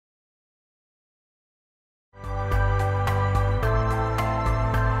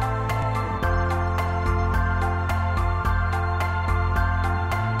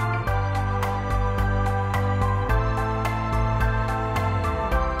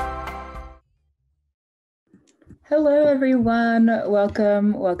Hello, everyone.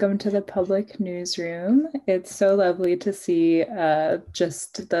 Welcome to the public newsroom. It's so lovely to see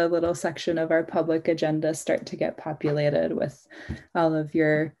just the little section of our public agenda start to get populated with all of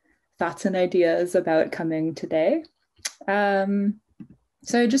your thoughts and ideas about coming today. So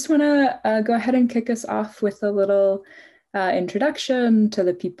I just want to go ahead and kick us off with a little introduction to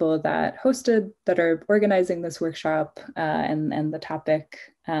the people that are organizing this workshop and the topic.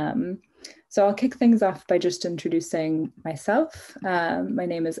 So I'll kick things off by just introducing myself. My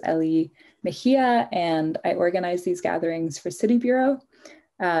name is Ellie Mejia, and I organize these gatherings for City Bureau.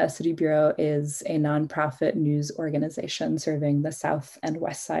 City Bureau is a nonprofit news organization serving the south and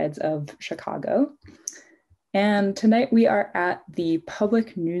west sides of Chicago. And tonight we are at the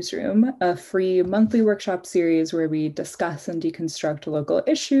Public Newsroom, a free monthly workshop series where we discuss and deconstruct local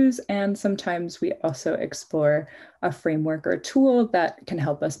issues, and sometimes we also explore a framework or tool that can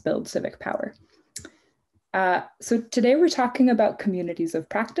help us build civic power. So today we're talking about communities of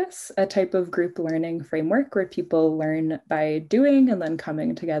practice, a type of group learning framework where people learn by doing and then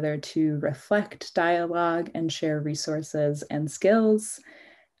coming together to reflect, dialogue, and share resources and skills.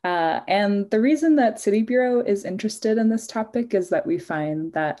 And the reason that City Bureau is interested in this topic is that we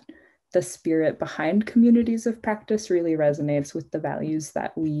find that the spirit behind communities of practice really resonates with the values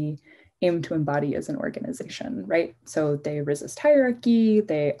that we aim to embody as an organization, right? So they resist hierarchy,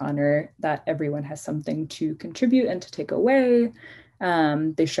 they honor that everyone has something to contribute and to take away.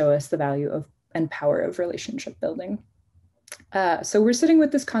 They show us the value of and power of relationship building. So we're sitting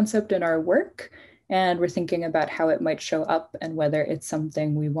with this concept in our work, and we're thinking about how it might show up and whether it's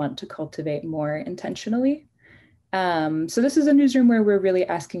something we want to cultivate more intentionally. So this is a newsroom where we're really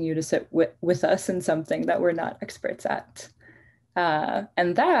asking you to sit with us in something that we're not experts at.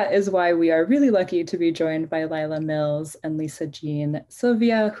 And that is why we are really lucky to be joined by Lila Mills and Lisa Jean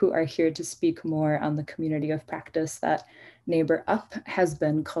Sylvia, who are here to speak more on the community of practice that Neighbor Up has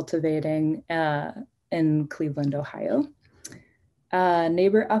been cultivating in Cleveland, Ohio.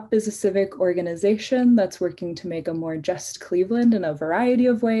 Neighbor Up is a civic organization that's working to make a more just Cleveland in a variety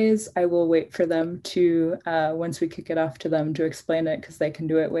of ways. I will wait for them to, once we kick it off to them, to explain it because they can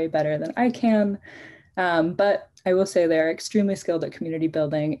do it way better than I can. But I will say they're extremely skilled at community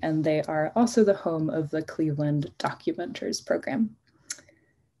building, and they are also the home of the Cleveland Documenters program.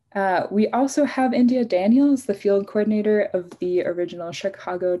 We also have India Daniels, the field coordinator of the original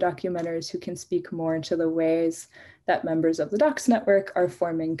Chicago Documenters, who can speak more to the ways that members of the Docs Network are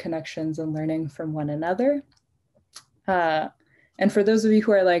forming connections and learning from one another. And for those of you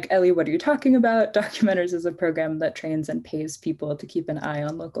who are like, Ellie, what are you talking about? Documenters is a program that trains and pays people to keep an eye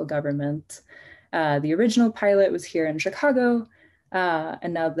on local government. The original pilot was here in Chicago,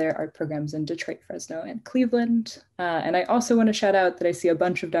 and now there are programs in Detroit, Fresno, and Cleveland. And I also want to shout out that I see a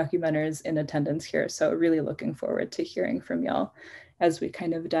bunch of documenters in attendance here, so really looking forward to hearing from y'all as we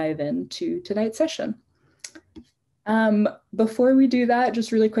kind of dive into tonight's session. Before we do that,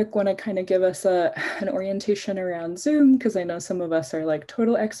 just really quick, want to kind of give us an orientation around Zoom, because I know some of us are like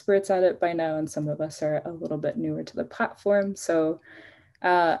total experts at it by now, and some of us are a little bit newer to the platform. So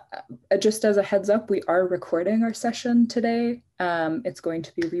just as a heads up, we are recording our session today. It's going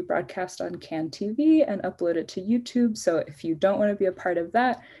to be rebroadcast on CAN TV and uploaded to YouTube. So if you don't want to be a part of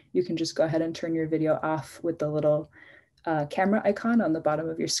that, you can just go ahead and turn your video off with the little camera icon on the bottom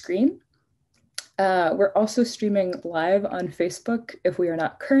of your screen. We're also streaming live on Facebook. If we are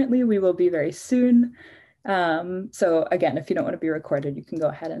not currently, we will be very soon. So again, if you don't want to be recorded, you can go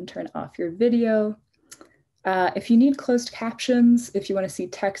ahead and turn off your video. If you need closed captions, if you want to see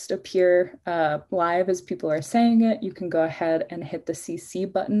text appear live as people are saying it, you can go ahead and hit the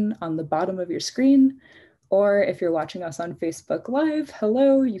CC button on the bottom of your screen. Or if you're watching us on Facebook Live,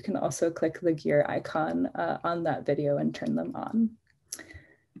 hello, you can also click the gear icon on that video and turn them on.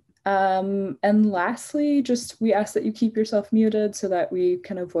 And lastly, we ask that you keep yourself muted so that we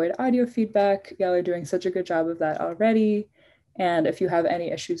can avoid audio feedback. Y'all are doing such a good job of that already. And if you have any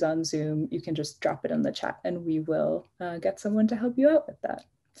issues on Zoom, you can just drop it in the chat and we will get someone to help you out with that.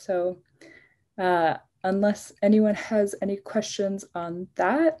 So unless anyone has any questions on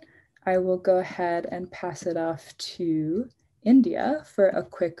that, I will go ahead and pass it off to India for a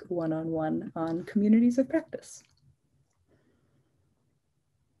quick one-on-one on communities of practice.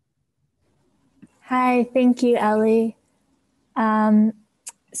 Hi, thank you, Ellie.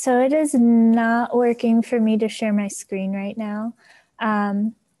 So it is not working for me to share my screen right now.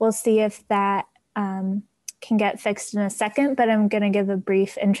 We'll see if that can get fixed in a second, but I'm going to give a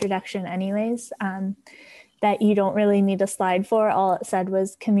brief introduction anyways, that you don't really need a slide for. All it said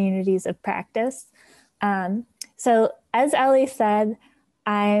was communities of practice. So as Ellie said,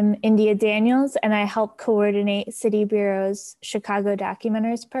 I'm India Daniels, and I help coordinate City Bureau's Chicago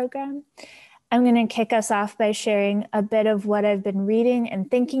Documenters program. I'm going to kick us off by sharing a bit of what I've been reading and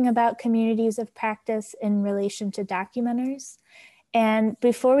thinking about communities of practice in relation to documenters. And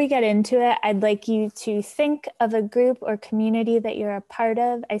before we get into it, I'd like you to think of a group or community that you're a part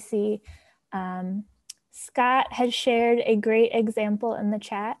of. I see Scott has shared a great example in the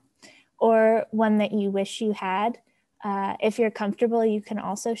chat, or one that you wish you had. If you're comfortable, you can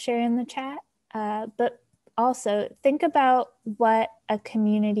also share in the chat. But also think about what a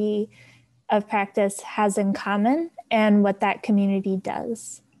community of practice has in common and what that community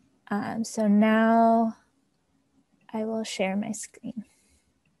does. So now I will share my screen.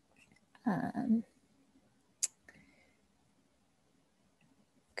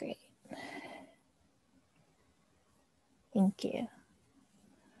 Great. Thank you.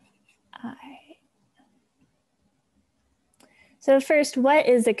 All right. So first, what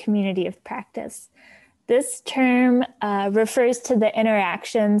is a community of practice? This term refers to the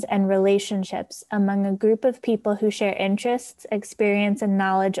interactions and relationships among a group of people who share interests, experience, and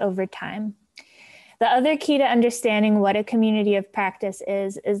knowledge over time. The other key to understanding what a community of practice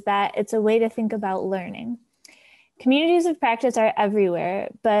is that it's a way to think about learning. Communities of practice are everywhere,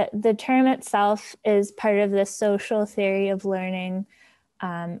 but the term itself is part of the social theory of learning,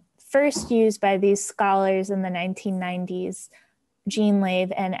 first used by these scholars in the 1990s, Jean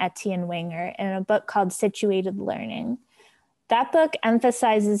Lave and Etienne Wenger, in a book called Situated Learning. That book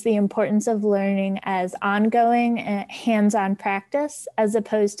emphasizes the importance of learning as ongoing and hands-on practice, as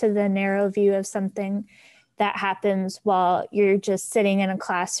opposed to the narrow view of something that happens while you're just sitting in a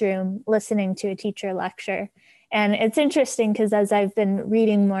classroom listening to a teacher lecture. And it's interesting because as I've been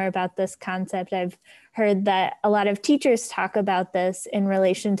reading more about this concept, I've heard that a lot of teachers talk about this in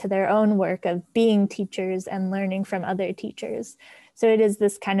relation to their own work of being teachers and learning from other teachers. So it is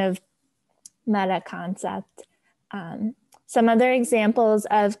this kind of meta concept. Some other examples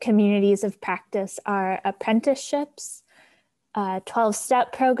of communities of practice are apprenticeships,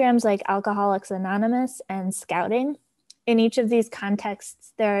 12-step programs like Alcoholics Anonymous, and scouting. In each of these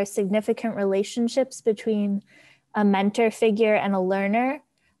contexts, there are significant relationships between a mentor figure and a learner,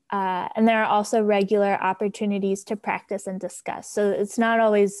 and there are also regular opportunities to practice and discuss. So it's not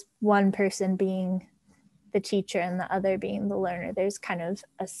always one person being the teacher and the other being the learner. There's kind of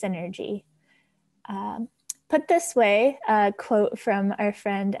a synergy. Put this way, a quote from our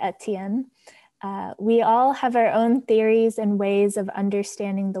friend Etienne, we all have our own theories and ways of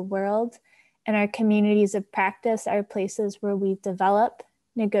understanding the world, and our communities of practice are places where we develop,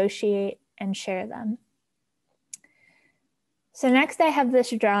 negotiate, and share them. So next I have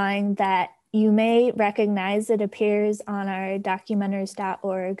this drawing that you may recognize. It appears on our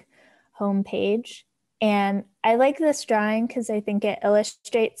documenters.org homepage. And I like this drawing because I think it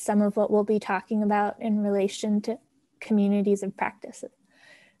illustrates some of what we'll be talking about in relation to communities of practice.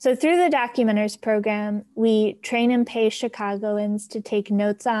 So through the Documenters program, we train and pay Chicagoans to take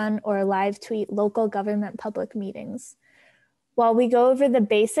notes on or live tweet local government public meetings. While we go over the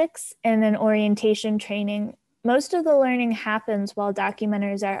basics in an orientation training, most of the learning happens while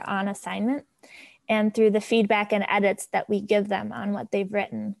documenters are on assignment and through the feedback and edits that we give them on what they've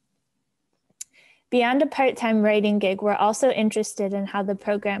written. Beyond a part-time writing gig, we're also interested in how the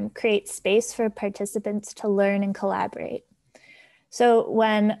program creates space for participants to learn and collaborate. So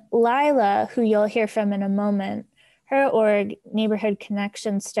when Lila, who you'll hear from in a moment, her org, Neighborhood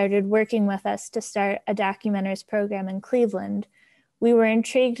Connections, started working with us to start a Documenters program in Cleveland, we were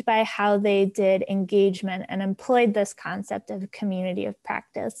intrigued by how they did engagement and employed this concept of a community of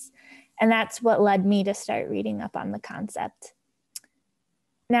practice. And that's what led me to start reading up on the concept.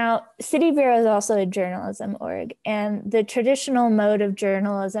 Now, City Bureau is also a journalism org, and the traditional mode of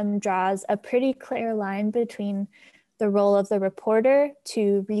journalism draws a pretty clear line between the role of the reporter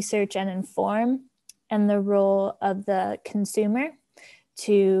to research and inform, and the role of the consumer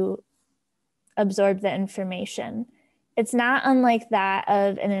to absorb the information. It's not unlike that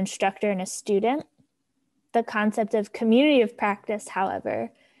of an instructor and a student. The concept of community of practice,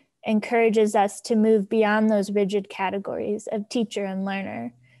 however, encourages us to move beyond those rigid categories of teacher and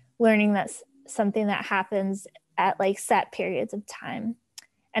learner, learning that's something that happens at like set periods of time,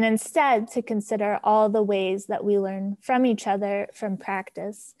 and instead to consider all the ways that we learn from each other, from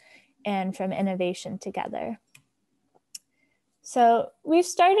practice, and from innovation together. So we've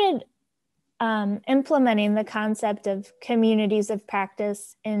started implementing the concept of communities of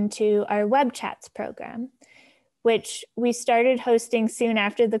practice into our web chats program, which we started hosting soon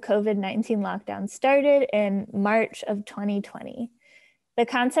after the COVID-19 lockdown started in March of 2020. The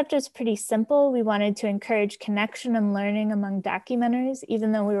concept is pretty simple. We wanted to encourage connection and learning among documenters,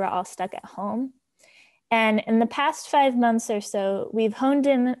 even though we were all stuck at home. And in the past 5 months or so, we've honed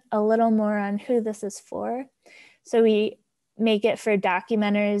in a little more on who this is for. So we make it for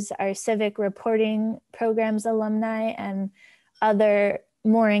documenters, our civic reporting programs alumni, and other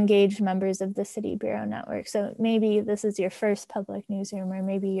more engaged members of the City Bureau Network. So maybe this is your first public newsroom, or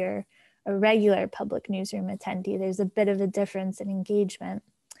maybe you're a regular public newsroom attendee. There's a bit of a difference in engagement.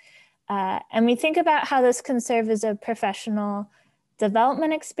 And we think about how this can serve as a professional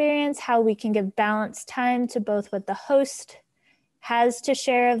development experience, how we can give balanced time to both what the host has to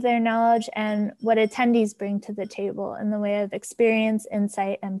share of their knowledge and what attendees bring to the table in the way of experience,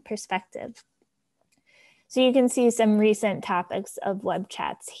 insight, and perspective. So you can see some recent topics of web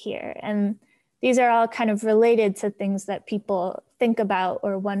chats here. And these are all kind of related to things that people think about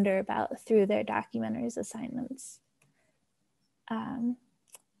or wonder about through their documenters assignments. And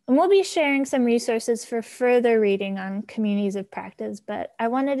we'll be sharing some resources for further reading on communities of practice, but I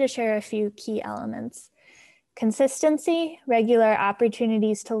wanted to share a few key elements. Consistency, regular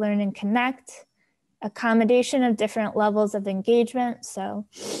opportunities to learn and connect, accommodation of different levels of engagement. So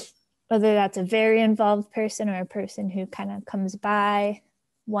whether that's a very involved person or a person who kind of comes by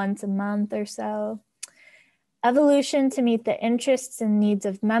once a month or so. Evolution to meet the interests and needs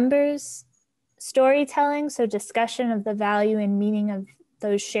of members. Storytelling, so discussion of the value and meaning of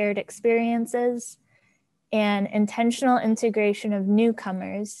those shared experiences. And intentional integration of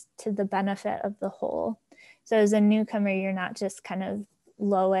newcomers to the benefit of the whole. So as a newcomer, you're not just kind of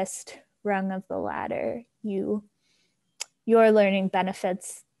lowest rung of the ladder. Your learning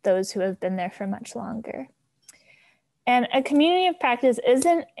benefits those who have been there for much longer. And a community of practice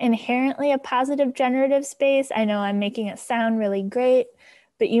isn't inherently a positive generative space. I know I'm making it sound really great,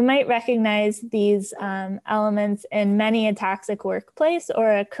 but you might recognize these elements in many a toxic workplace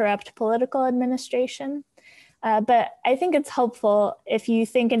or a corrupt political administration. But I think it's helpful if you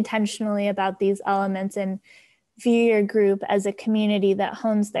think intentionally about these elements and view your group as a community that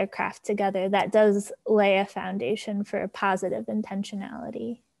hones their craft together, that does lay a foundation for positive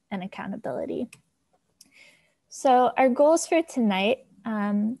intentionality and accountability. So our goals for tonight,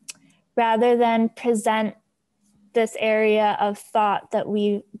 rather than present this area of thought that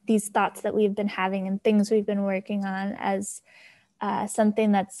these thoughts that we've been having and things we've been working on as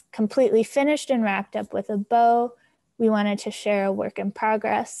something that's completely finished and wrapped up with a bow, we wanted to share a work in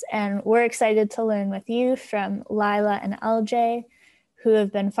progress. And we're excited to learn with you from Lila and LJ, who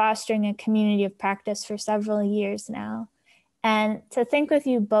have been fostering a community of practice for several years now. And to think with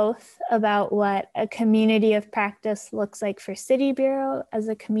you both about what a community of practice looks like for City Bureau as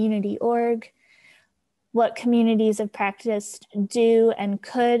a community org, what communities of practice do and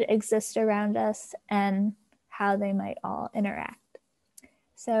could exist around us, and how they might all interact.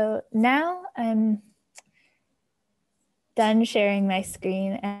 So now I'm done sharing my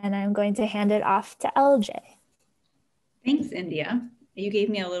screen and I'm going to hand it off to LJ. Thanks, India. You gave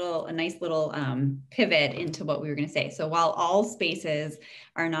me a nice little pivot into what we were going to say. So while all spaces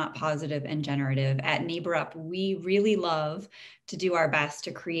are not positive and generative, at Neighbor Up, we really love to do our best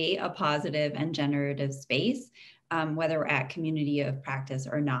to create a positive and generative space, whether we're at community of practice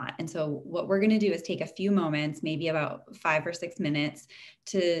or not. And so what we're going to do is take a few moments, maybe about 5 or 6 minutes,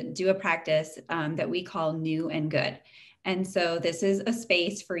 to do a practice that we call New and Good. And so this is a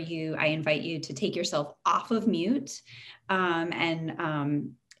space for you. I invite you to take yourself off of mute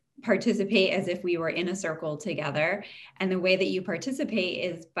and participate as if we were in a circle together. And the way that you participate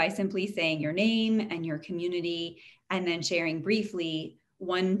is by simply saying your name and your community, and then sharing briefly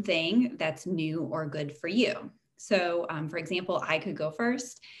one thing that's new or good for you. So for example, I could go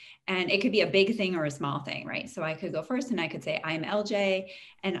first. And it could be a big thing or a small thing, right? So I could go first and I could say, I'm LJ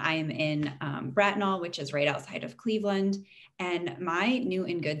and I'm in Bracknell, which is right outside of Cleveland. And my new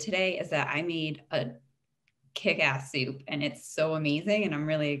and good today is that I made a kick-ass soup and it's so amazing. And I'm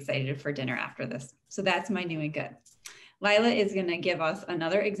really excited for dinner after this. So that's my new and good. Lila is going to give us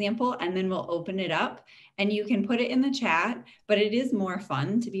another example and then we'll open it up and you can put it in the chat, but it is more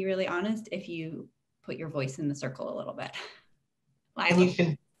fun, to be really honest, if you put your voice in the circle a little bit.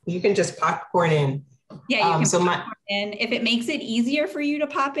 Lila. You can just popcorn in. Yeah, you can popcorn in. If it makes it easier for you to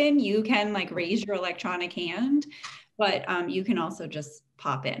pop in, you can like raise your electronic hand, but you can also just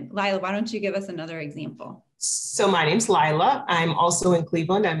pop in. Lila, why don't you give us another example? So my name's Lila. I'm also in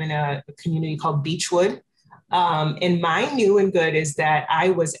Cleveland. I'm in a community called Beechwood. And my new and good is that I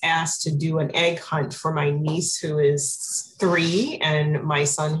was asked to do an egg hunt for my niece who is 3 and my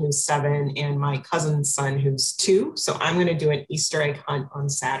son who's 7 and my cousin's son who's 2. So I'm going to do an Easter egg hunt on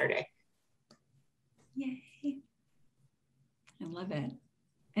Saturday. Yay. I love it.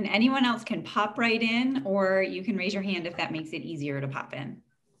 And anyone else can pop right in, or you can raise your hand if that makes it easier to pop in.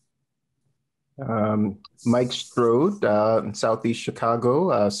 Mike Strode in Southeast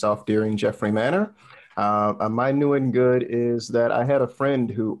Chicago, South Deering, Jeffrey Manor. My new and good is that I had a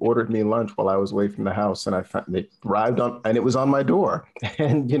friend who ordered me lunch while I was away from the house, and it arrived on, and it was on my door.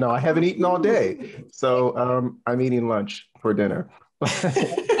 And you know, I haven't eaten all day, so I'm eating lunch for dinner. What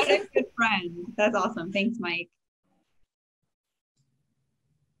a good friend! That's awesome. Thanks, Mike.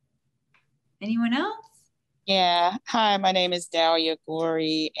 Anyone else? Yeah. Hi, my name is Dahlia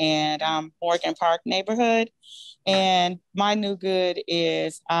Gorey, and I'm Morgan Park neighborhood. And my new good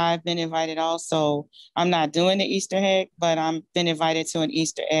is I've been invited also. I'm not doing the Easter egg, but I've been invited to an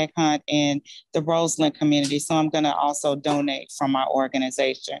Easter egg hunt in the Roseland community. So I'm going to also donate from my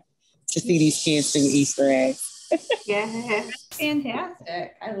organization to see these kids do Easter eggs. Yeah. That's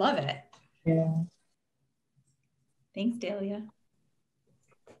fantastic. I love it. Yeah. Thanks, Dahlia.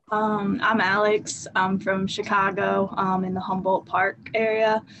 I'm Alex. I'm from Chicago, in the Humboldt Park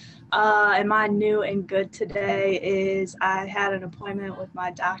area. And my new and good today is I had an appointment with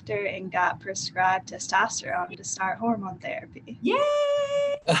my doctor and got prescribed testosterone to start hormone therapy. Yay!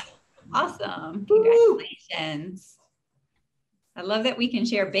 Awesome. Congratulations. I love that we can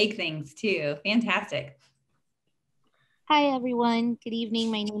share big things too. Fantastic. Hi, everyone. Good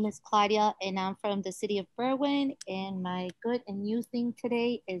evening. My name is Claudia, and I'm from the city of Berwyn. And my good and new thing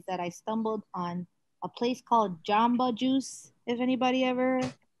today is that I stumbled on a place called Jamba Juice. If anybody ever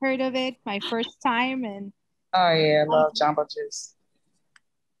heard of it, my first time. And Oh, yeah. I love Jamba Juice.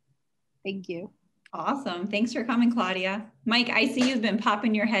 thank you. Awesome. Thanks for coming, Claudia. Mike, I see you've been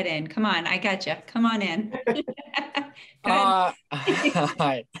popping your head in. Come on. I got you. Come on in.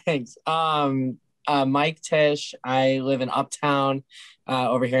 Hi, thanks. Mike Tish. I live in Uptown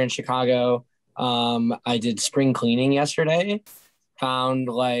over here in Chicago. I did spring cleaning yesterday. Found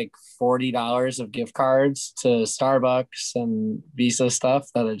like $40 of gift cards to Starbucks and Visa stuff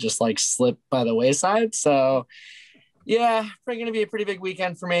that had just like slipped by the wayside. So yeah, probably going to be a pretty big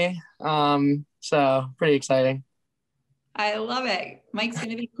weekend for me. So pretty exciting. I love it. Mike's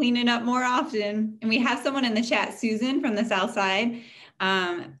going to be cleaning up more often. And we have someone in the chat, Susan from the South Side.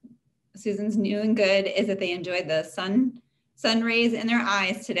 Susan's new and good is that they enjoyed the sun rays in their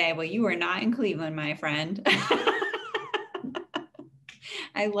eyes today. Well, you are not in Cleveland, my friend.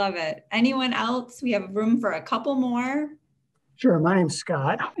 I love it. Anyone else? We have room for a couple more. Sure. My name's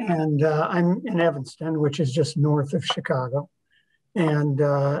Scott, and I'm in Evanston, which is just north of Chicago. And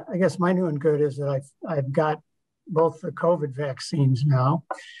I guess my new and good is that I've got both the COVID vaccines now,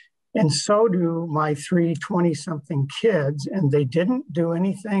 and so do my 3 20-something kids, and they didn't do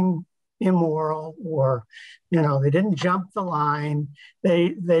anything immoral or, they didn't jump the line.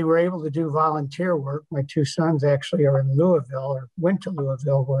 They were able to do volunteer work. My 2 sons actually are in Louisville or went to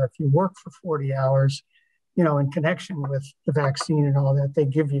Louisville, where if you work for 40 hours, in connection with the vaccine and all that, they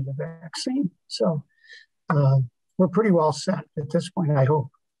give you the vaccine. So we're pretty well set at this point, I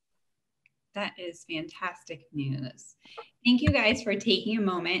hope. That is fantastic news. Thank you guys for taking a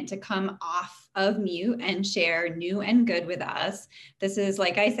moment to come off of mute and share new and good with us. This is,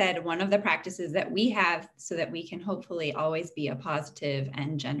 like I said, one of the practices that we have so that we can hopefully always be a positive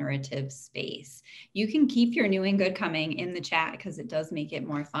and generative space. You can keep your new and good coming in the chat because it does make it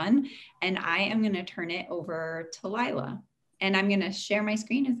more fun. And I am going to turn it over to Lila. And I'm going to share my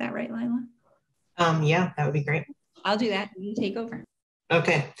screen. Is that right, Lila? Yeah, that would be great. I'll do that. You take over.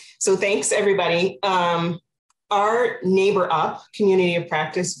 Okay, so thanks everybody. Our Neighbor Up community of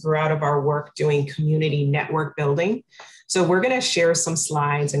practice grew out of our work doing community network building. So we're gonna share some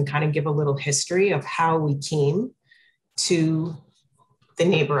slides and kind of give a little history of how we came to the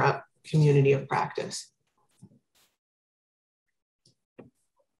Neighbor Up community of practice.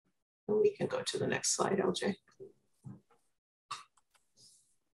 We can go to the next slide, LJ.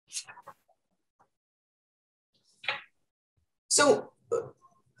 So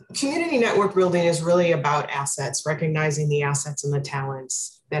community network building is really about assets, recognizing the assets and the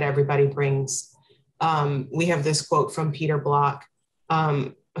talents that everybody brings. We have this quote from Peter Block,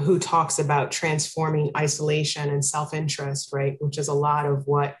 who talks about transforming isolation and self-interest, right? Which is a lot of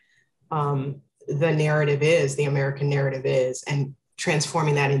what the narrative is, the American narrative is, and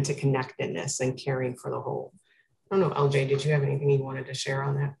transforming that into connectedness and caring for the whole. I don't know, LJ, did you have anything you wanted to share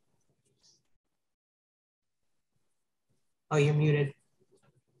on that? Oh, you're muted.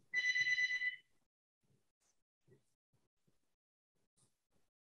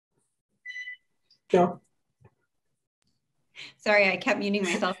 Joe? Sorry, I kept muting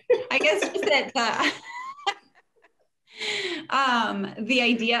myself. I guess just that The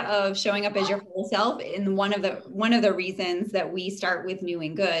idea of showing up as your whole self, and one of the reasons that we start with new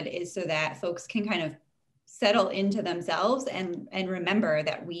and good is so that folks can kind of settle into themselves and remember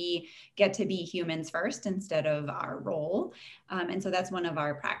that we get to be humans first instead of our role. And so that's one of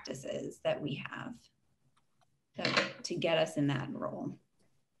our practices that we have to get us in that role.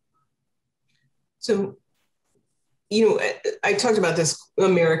 So, you know, I talked about this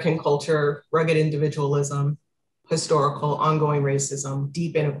American culture, rugged individualism, historical, ongoing racism,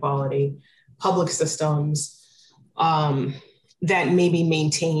 deep inequality, public systems that maybe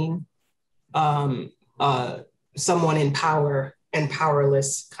maintain someone in power and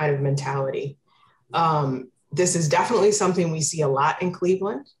powerless kind of mentality. This is definitely something we see a lot in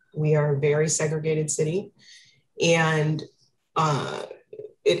Cleveland. We are a very segregated city, and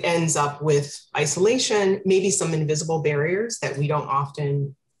it ends up with isolation, maybe some invisible barriers that we don't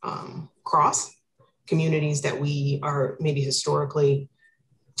often cross, communities that we are maybe historically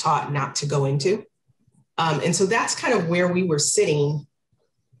taught not to go into. And so that's kind of where we were sitting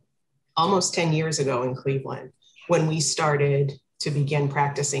almost 10 years ago in Cleveland when we started to begin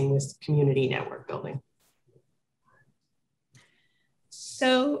practicing with community network building.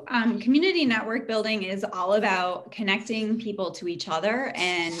 So community network building is all about connecting people to each other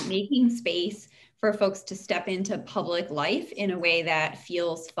and making space for folks to step into public life in a way that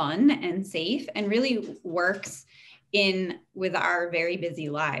feels fun and safe and really works with our very busy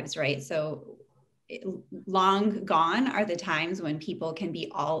lives, right? So long gone are the times when people can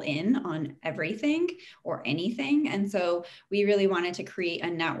be all in on everything or anything. And so we really wanted to create a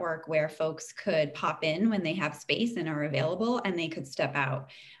network where folks could pop in when they have space and are available, and they could step out.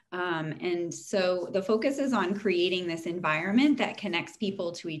 And so the focus is on creating this environment that connects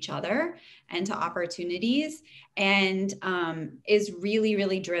people to each other and to opportunities, and is really,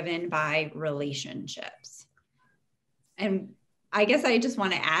 really driven by relationships. And I guess I just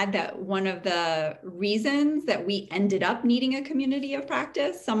want to add that one of the reasons that we ended up needing a community of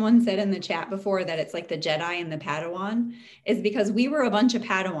practice, someone said in the chat before that it's like the Jedi and the Padawan, is because we were a bunch of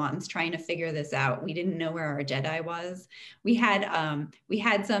Padawans trying to figure this out. We didn't know where our Jedi was. We had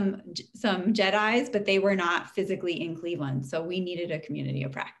some Jedis, but they were not physically in Cleveland. So we needed a community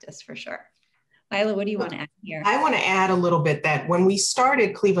of practice for sure. Lila, what do you want to add here? I want to add a little bit that when we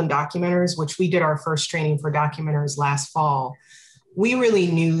started Cleveland Documenters, which we did our first training for documenters last fall, we really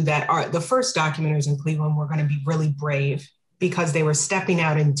knew that the first documenters in Cleveland were going to be really brave because they were stepping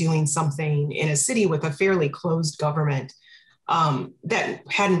out and doing something in a city with a fairly closed government that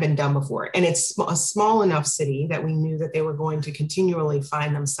hadn't been done before. And it's a small enough city that we knew that they were going to continually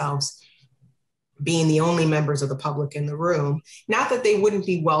find themselves being the only members of the public in the room. Not that they wouldn't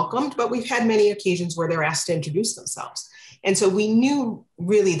be welcomed, but we've had many occasions where they're asked to introduce themselves. And so we knew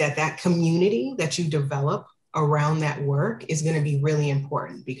really that community that you develop around that work is going to be really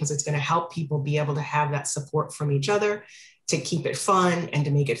important, because it's going to help people be able to have that support from each other, to keep it fun and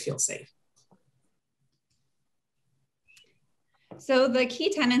to make it feel safe. So the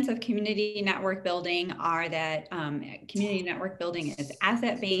key tenets of community network building are that community network building is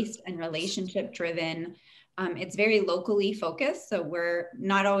asset-based and relationship-driven. It's very locally focused. So we're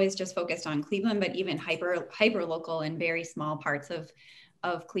not always just focused on Cleveland, but even hyper local in very small parts of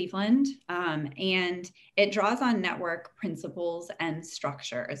Cleveland. And it draws on network principles and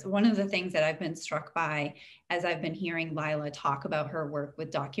structures. One of the things that I've been struck by as I've been hearing Lila talk about her work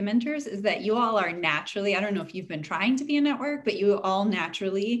with documenters is that you all are naturally, I don't know if you've been trying to be a network, but you all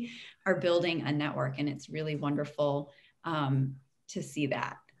naturally are building a network, and it's really wonderful to see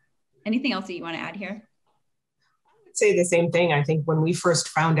that. Anything else that you want to add here? Say the same thing. I think when we first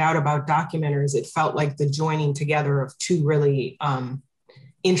found out about documenters, it felt like the joining together of two really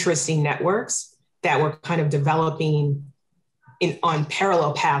interesting networks that were kind of developing on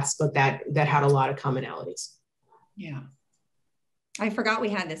parallel paths, but that had a lot of commonalities. Yeah, I forgot we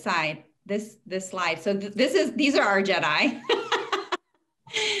had this slide. So these are our Jedi.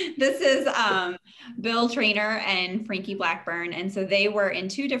 This is Bill Traynor and Frankie Blackburn. And so they were in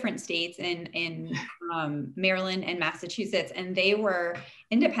two different states in Maryland and Massachusetts, and they were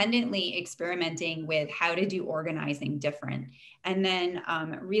independently experimenting with how to do organizing different. And then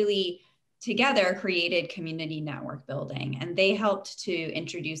really together created community network building. And they helped to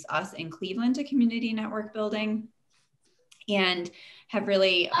introduce us in Cleveland to community network building, and have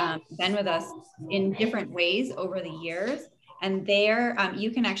really been with us in different ways over the years. And there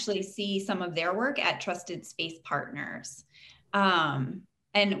you can actually see some of their work at Trusted Space Partners. And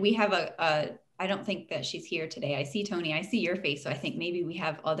we have I don't think that she's here today. I see Tony, I see your face. So I think maybe we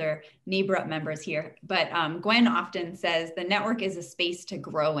have other Neighbor Up members here. But Gwen often says the network is a space to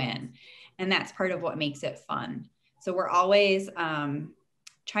grow in. And that's part of what makes it fun. So we're always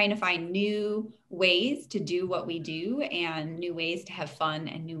trying to find new ways to do what we do and new ways to have fun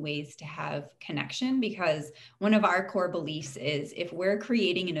and new ways to have connection, because one of our core beliefs is if we're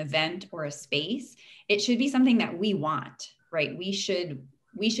creating an event or a space, it should be something that we want, right? We should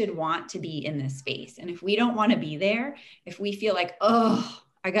want to be in this space. And if we don't want to be there, if we feel like, oh,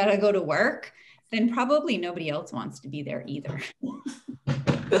 I got to go to work, then probably nobody else wants to be there either.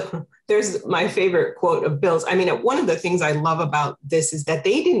 There's my favorite quote of Bill's. I mean, one of the things I love about this is that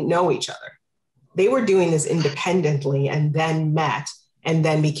they didn't know each other. They were doing this independently and then met and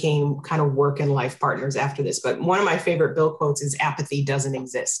then became kind of work and life partners after this. But one of my favorite Bill quotes is apathy doesn't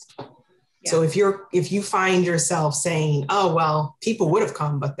exist. Yeah. So if you find yourself saying, oh, well, people would have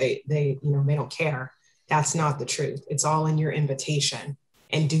come, but they don't care. That's not the truth. It's all in your invitation.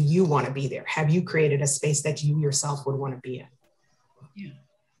 And do you want to be there? Have you created a space that you yourself would want to be in? Yeah.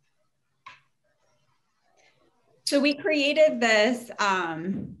 So we created this,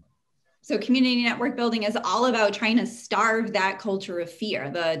 so community network building is all about trying to starve that culture of fear,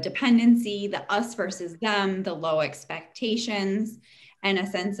 the dependency, the us versus them, the low expectations, and a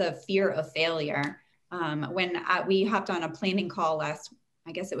sense of fear of failure. When we hopped on a planning call I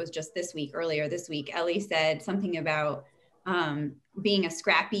guess it was just earlier this week, Ellie said something about being a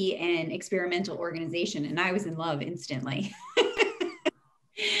scrappy and experimental organization, and I was in love instantly.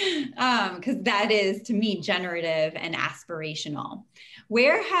 Because that is, to me, generative and aspirational.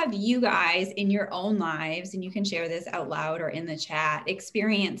 Where have you guys in your own lives, and you can share this out loud or in the chat,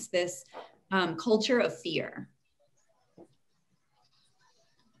 experienced this culture of fear?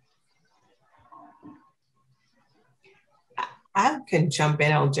 I can jump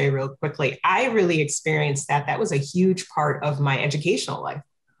in, LJ, real quickly. I really experienced that. That was a huge part of my educational life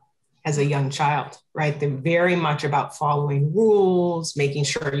as a young child, right? They're very much about following rules, making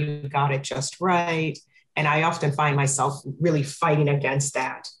sure you got it just right. And I often find myself really fighting against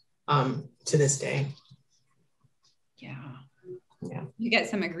that to this day. Yeah. You get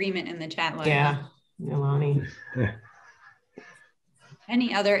some agreement in the chat line. Yeah, Milani.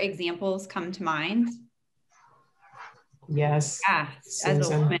 Any other examples come to mind? Yes. Yeah, Susan. As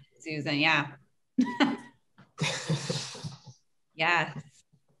a woman, Susan, yeah. Yes.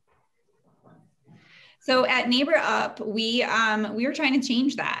 So at Neighbor Up, we were trying to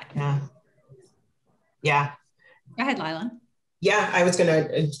change that. Yeah. Go ahead, Lila. Yeah, I was going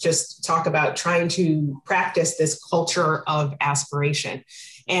to just talk about trying to practice this culture of aspiration.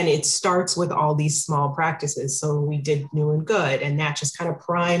 And it starts with all these small practices. So we did new and good, and that just kind of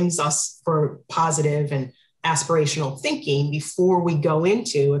primes us for positive and aspirational thinking before we go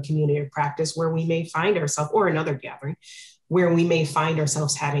into a community of practice where we may find ourselves, or another gathering, where we may find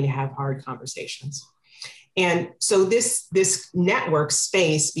ourselves having to have hard conversations. And so this network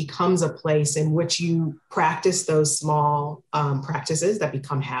space becomes a place in which you practice those small practices that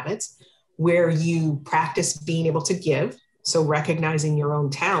become habits, where you practice being able to give, so recognizing your own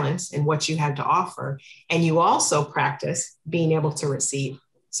talents and what you have to offer. And you also practice being able to receive,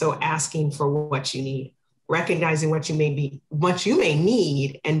 so asking for what you need, recognizing what you may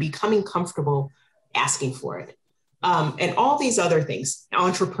need, and becoming comfortable asking for it. And all these other things,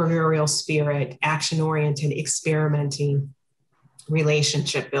 entrepreneurial spirit, action-oriented, experimenting,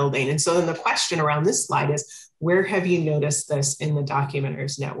 relationship building. And so then the question around this slide is, where have you noticed this in the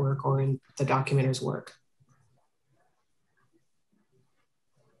Documenters Network or in the Documenters work?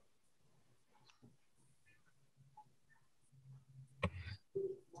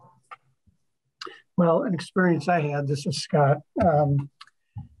 Well, an experience I had, this is Scott.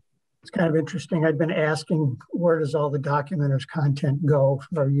 It's kind of interesting. I'd been asking, where does all the Documenters content go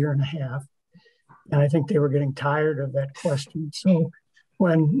for a year and a half? And I think they were getting tired of that question. So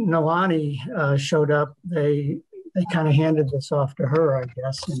when Nalani showed up, they kind of handed this off to her, I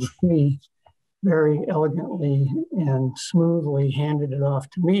guess, and she very elegantly and smoothly handed it off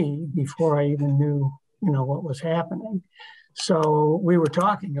to me before I even knew, what was happening. So we were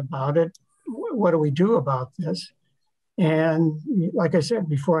talking about it. What do we do about this? And like I said,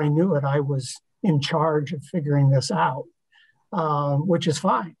 before I knew it, I was in charge of figuring this out, which is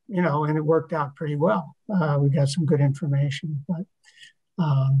fine, and it worked out pretty well. We got some good information, but,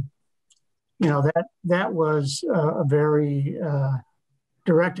 that was a very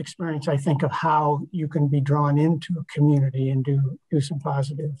direct experience, I think, of how you can be drawn into a community and do some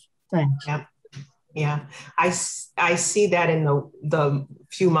positive things. Yeah. I see that in the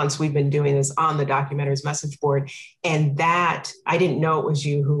few months we've been doing this on the Documenters message board. And that, I didn't know it was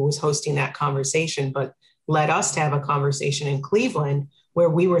you who was hosting that conversation, but led us to have a conversation in Cleveland where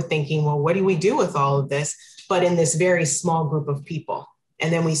we were thinking, well, what do we do with all of this? But in this very small group of people.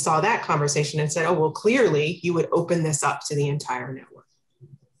 And then we saw that conversation and said, oh, well, clearly you would open this up to the entire network.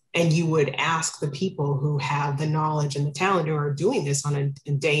 And you would ask the people who have the knowledge and the talent who are doing this on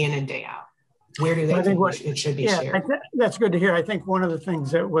a day in and day out, where do they think it should be shared? That's good to hear. I think one of the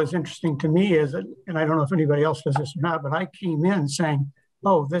things that was interesting to me is, and I don't know if anybody else does this or not, but I came in saying,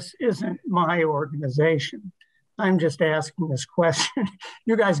 oh, this isn't my organization. I'm just asking this question.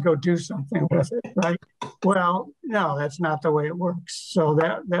 You guys go do something with it, right? Well, no, that's not the way it works. So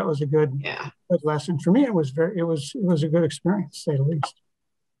that was a good lesson for me. It was a good experience, to say the least.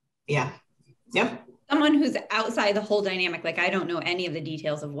 Yeah. Yep. Someone who's outside the whole dynamic, like I don't know any of the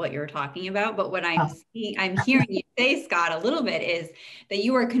details of what you're talking about, but what I'm hearing you say, Scott, a little bit is that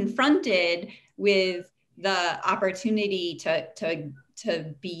you are confronted with the opportunity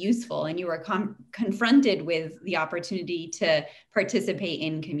to be useful, and you were confronted with the opportunity to participate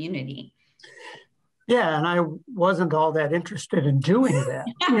in community. Yeah, and I wasn't all that interested in doing that.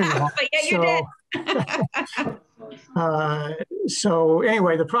 But yeah, you did. So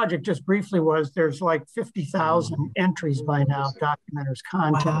anyway, the project just briefly was, there's like 50,000 entries by now, documenters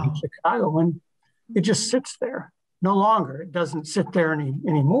content in Chicago, and it just sits there. No longer, it doesn't sit there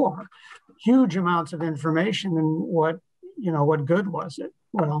anymore. Huge amounts of information, and what good was it?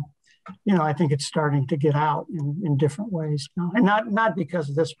 Well, I think it's starting to get out in different ways now, and not because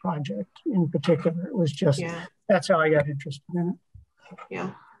of this project in particular. It was just, that's how I got interested in it.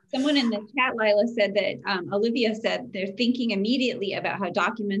 Yeah. Someone in the chat, Lila, said that, Olivia said they're thinking immediately about how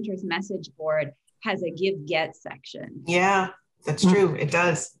Documenters message board has a give-get section. Yeah, that's true. It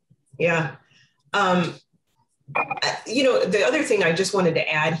does. Yeah. The other thing I just wanted to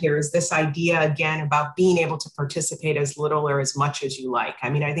add here is this idea again about being able to participate as little or as much as you like. I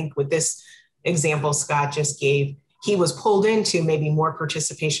mean, I think with this example Scott just gave, he was pulled into maybe more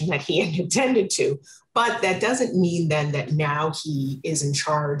participation than he had intended to, but that doesn't mean then that now he is in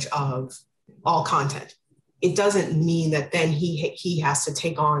charge of all content. It doesn't mean that then he has to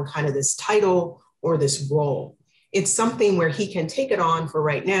take on kind of this title or this role. It's something where he can take it on for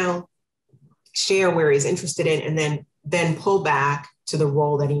right now, share where he's interested in, and then pull back to the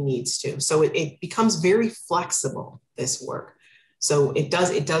role that he needs to. So it becomes very flexible, this work. So it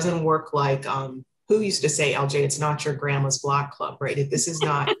doesn't work like, who used to say, LJ, it's not your grandma's block club, right? This is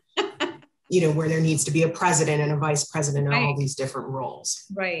not, where there needs to be a president and a vice president and all these different roles.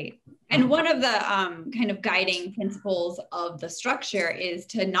 Right. And one of the kind of guiding principles of the structure is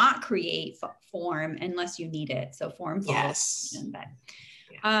to not create form unless you need it. So form follows. Yes.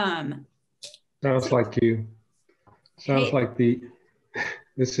 Sounds like you. Sounds like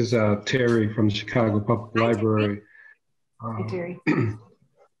this is Terry from the Chicago Public Library. Hey, Terry.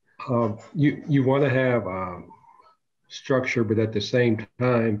 You want to have structure, but at the same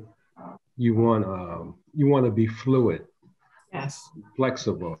time, you want to be fluid,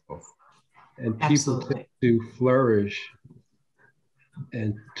 flexible, and people tend to flourish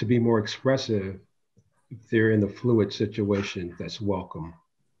and to be more expressive if they're in a fluid situation that's welcome.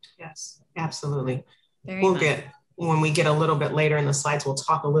 Yes, absolutely. When we get a little bit later in the slides, we'll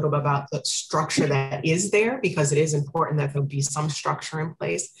talk a little bit about the structure that is there, because it is important that there'll be some structure in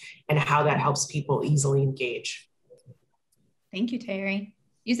place and how that helps people easily engage. Thank you, Terry.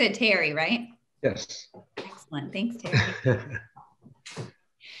 You said Terry, right? Yes. Excellent. Thanks, Terry.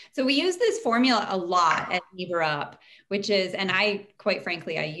 So we use this formula a lot at NeighborUp, which is, and quite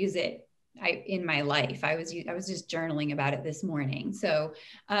frankly, I use it in my life. I was just journaling about it this morning. So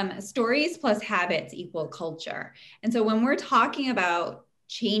stories plus habits equal culture. And so when we're talking about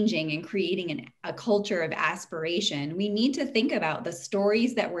changing and creating a culture of aspiration, we need to think about the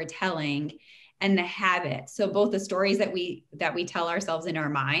stories that we're telling and the habits. So both the stories that we tell ourselves in our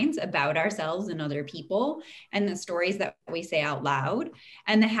minds about ourselves and other people, and the stories that we say out loud,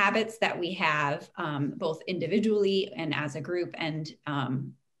 and the habits that we have both individually and as a group and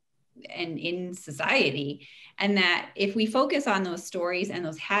in society. And that if we focus on those stories and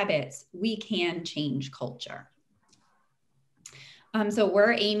those habits, we can change culture. So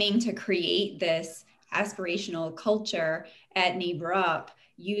we're aiming to create this aspirational culture at NeighborUp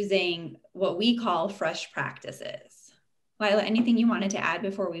using what we call fresh practices. Lila, anything you wanted to add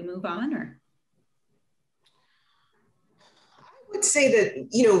before we move on? Or? I would say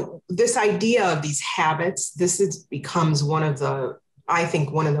that, this idea of these habits, becomes one of the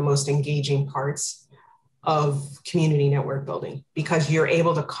most engaging parts of community network building, because you're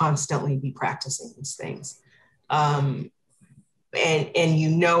able to constantly be practicing these things. And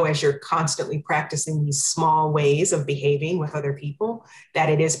as you're constantly practicing these small ways of behaving with other people, that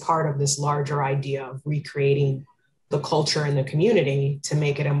it is part of this larger idea of recreating the culture in the community to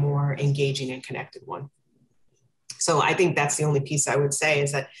make it a more engaging and connected one. So I think that's the only piece I would say,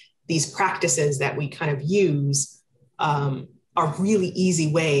 is that these practices that we kind of use are really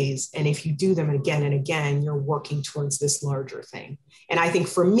easy ways. And if you do them again and again, you're working towards this larger thing. And I think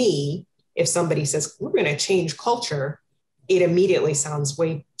for me, if somebody says, we're going to change culture, it immediately sounds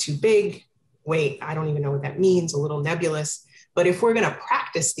way too big. Wait, I don't even know what that means, a little nebulous. But if we're going to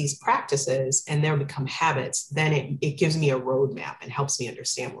practice these practices and they'll become habits, then it gives me a roadmap and helps me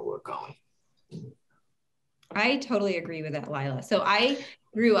understand where we're going. I totally agree with that, Lila. So I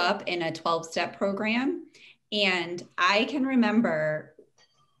grew up in a 12-step program, and I can remember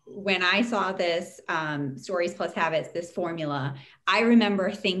when I saw this Stories Plus Habits, this formula, I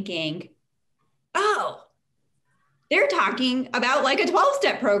remember thinking, oh, they're talking about like a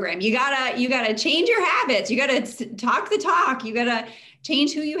 12-step program. You gotta change your habits. You gotta talk the talk. You gotta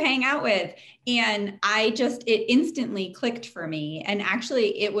change who you hang out with. And it instantly clicked for me. And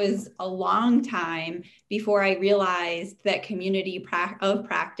actually it was a long time before I realized that community of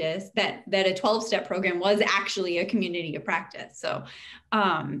practice, that a 12-step program was actually a community of practice. So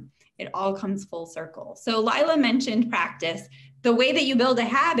it all comes full circle. So Lila mentioned practice. The way that you build a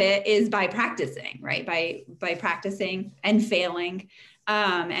habit is by practicing, right? By practicing and failing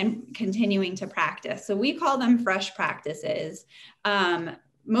and continuing to practice. So we call them fresh practices,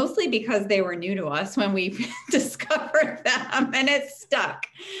 mostly because they were new to us when we discovered them, and it stuck.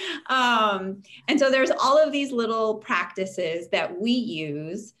 And so there's all of these little practices that we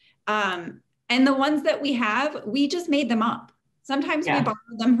use. And the ones that we have, we just made them up. Sometimes we borrow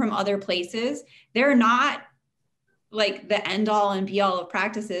them from other places. They're not like the end all and be all of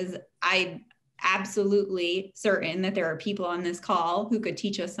practices. I'm absolutely certain that there are people on this call who could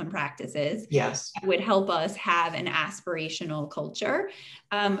teach us some practices. Yes. That would help us have an aspirational culture.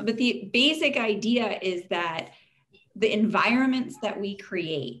 But the basic idea is that the environments that we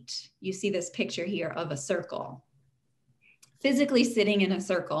create, you see this picture here of a circle, physically sitting in a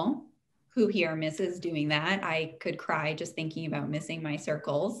circle. Who here misses doing that? I could cry just thinking about missing my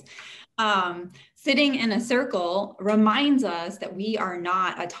circles. Sitting in a circle reminds us that we are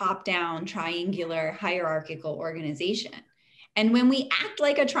not a top-down, triangular, hierarchical organization. And when we act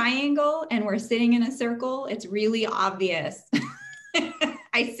like a triangle and we're sitting in a circle, it's really obvious.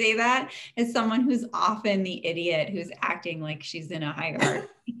 I say that as someone who's often the idiot who's acting like she's in a hierarchy.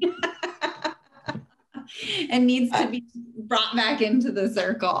 And needs to be brought back into the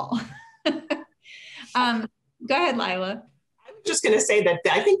circle. Go ahead, Lila. I'm just going to say that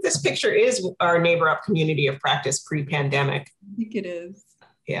I think this picture is our Neighbor Up community of practice pre-pandemic. I think it is.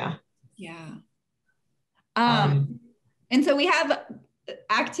 Yeah. Yeah. And so we have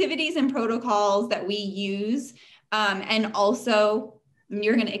activities and protocols that we use. And also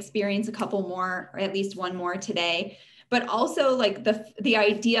you're going to experience a couple more, or at least one more today. But also like the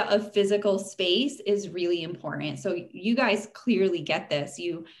idea of physical space is really important. So you guys clearly get this.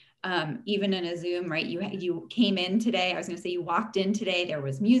 You even in a Zoom, right? You came in today. I was going to say you walked in today. There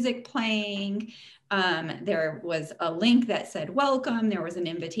was music playing. There was a link that said welcome. There was an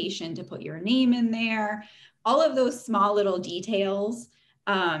invitation to put your name in there. All of those small little details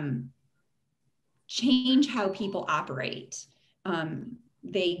change how people operate.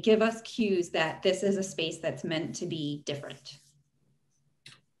 They give us cues that this is a space that's meant to be different.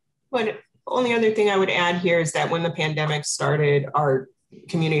 Well, only other thing I would add here is that when the pandemic started, our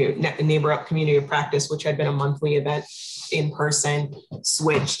Neighbor Up community of practice, which had been a monthly event in person,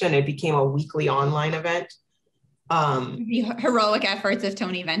 switched and it became a weekly online event. The heroic efforts of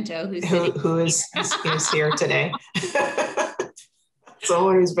Tony Vento, who is here today.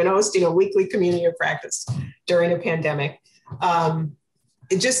 Someone who's been hosting a weekly community of practice during a pandemic.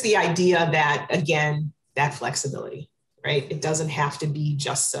 Just the idea that, again, that flexibility, right? It doesn't have to be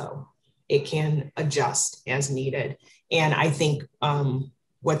just so. It can adjust as needed. And I think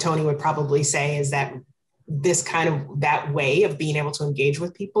what Tony would probably say is that this kind of, that way of being able to engage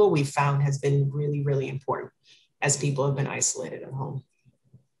with people, we've found has been really, really important as people have been isolated at home.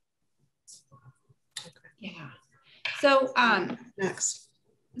 Yeah. So next.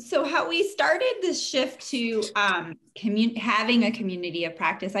 So how we started this shift to having a community of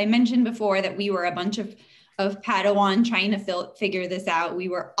practice. I mentioned before that we were a bunch of Padawan trying to figure this out. We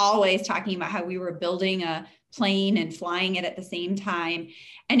were always talking about how we were building a plane and flying it at the same time.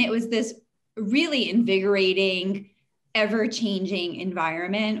 And it was this really invigorating, ever-changing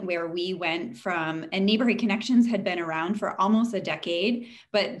environment where we went from, and Neighborhood Connections had been around for almost a decade,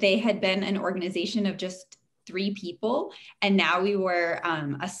 but they had been an organization of just 3 people. And now we were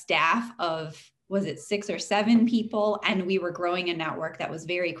a staff of, was it 6 or 7 people? And we were growing a network that was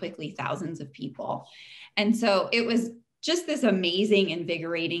very quickly thousands of people. And so it was just this amazing,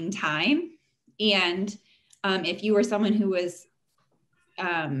 invigorating time. And If you were someone who was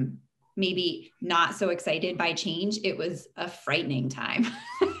maybe not so excited by change, it was a frightening time.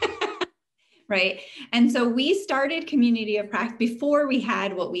 Right. And so we started Community of Practice before we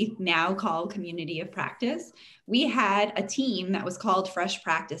had what we now call Community of Practice. We had a team that was called Fresh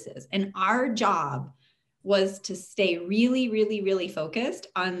Practices. And our job was to stay really, really, really focused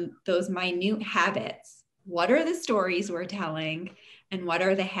on those minute habits. What are the stories we're telling and what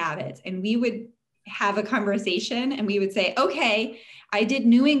are the habits? And we would have a conversation and we would say, okay, I did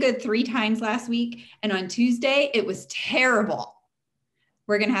New and Good 3 times last week. And on Tuesday, it was terrible.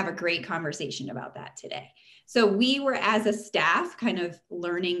 We're going to have a great conversation about that today. So we were, as a staff, kind of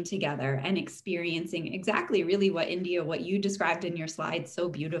learning together and experiencing exactly really what you described in your slides so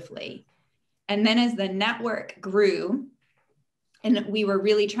beautifully. And then as the network grew, and we were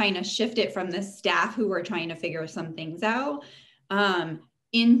really trying to shift it from the staff who were trying to figure some things out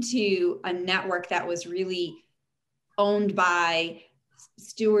into a network that was really owned by,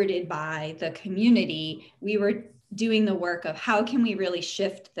 stewarded by the community, we were doing the work of how can we really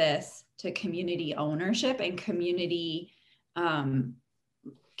shift this to community ownership and community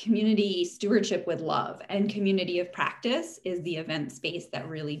stewardship with love. And Community of Practice is the event space that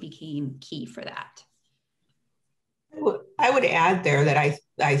really became key for that. I would add there that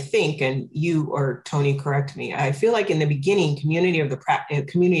I think, and you or Tony correct me, I feel like in the beginning, Community of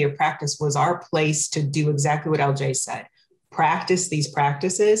Practice was our place to do exactly what LJ said. Practice these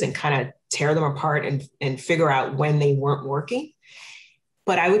practices and kind of tear them apart and figure out when they weren't working.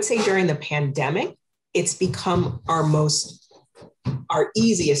 But I would say during the pandemic, it's become our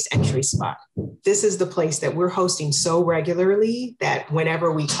easiest entry spot. This is the place that we're hosting so regularly that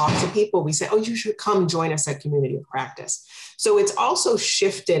whenever we talk to people, we say, oh, you should come join us at Community of Practice. So it's also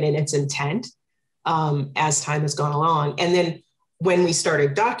shifted in its intent as time has gone along. And then when we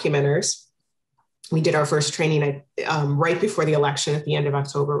started Documenters, we did our first training right before the election at the end of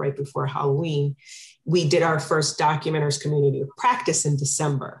October, right before Halloween. We did our first Documenters Community of Practice in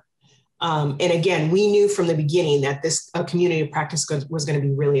December. And again, we knew from the beginning that this Community of Practice was going to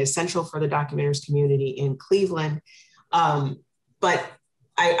be really essential for the Documenters community in Cleveland. But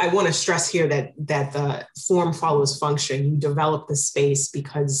I want to stress here that the form follows function. You develop the space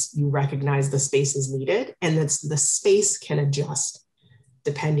because you recognize the space is needed, and the space can adjust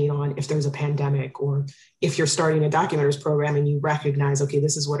depending on if there's a pandemic or if you're starting a Documenters program and you recognize, okay,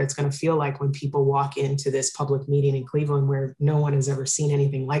 this is what it's going to feel like when people walk into this public meeting in Cleveland where no one has ever seen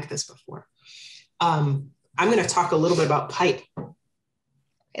anything like this before. I'm going to talk a little bit about PIPE.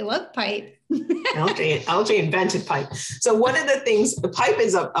 I love PIPE. LJ invented PIPE. So one of the things, PIPE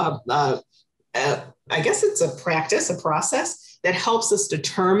is I guess it's a practice, a process that helps us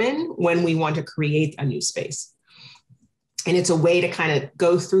determine when we want to create a new space. And it's a way to kind of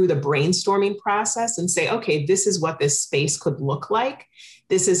go through the brainstorming process and say, okay, this is what this space could look like.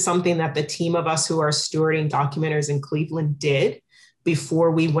 This is something that the team of us who are stewarding Documenters in Cleveland did before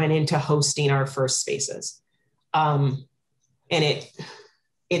we went into hosting our first spaces. And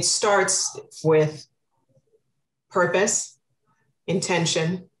it starts with purpose,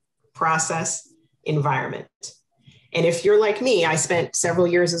 intention, process, environment. And if you're like me, I spent several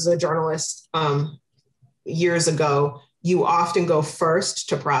years as a journalist years ago. You often go first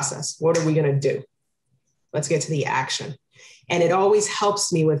to process. What are we going to do? Let's get to the action. And it always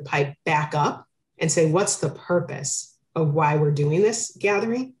helps me with PIPE back up and say, what's the purpose of why we're doing this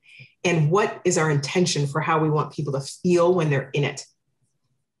gathering? And what is our intention for how we want people to feel when they're in it?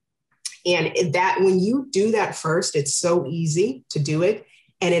 And that when you do that first, it's so easy to do it.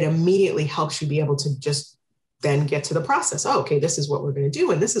 And it immediately helps you be able to just then get to the process. Oh, okay, this is what we're going to do.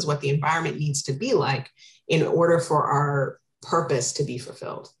 And this is what the environment needs to be like in order for our purpose to be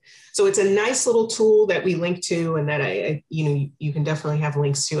fulfilled. So it's a nice little tool that we link to and that you can definitely have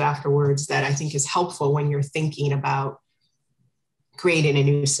links to afterwards that I think is helpful when you're thinking about creating a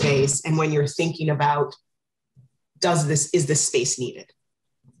new space and when you're thinking about, is this space needed?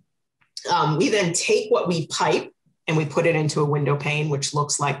 We then take what we pipe and we put it into a window pane, which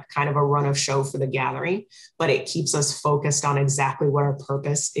looks like kind of a run of show for the gathering, but it keeps us focused on exactly what our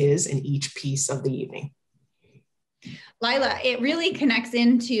purpose is in each piece of the evening. Lila, it really connects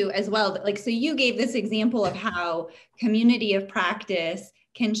into as well, like, so you gave this example of how Community of Practice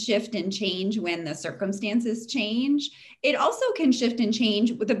can shift and change when the circumstances change. It also can shift and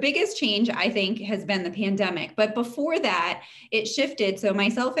change. The biggest change, I think, has been the pandemic. But before that, it shifted. So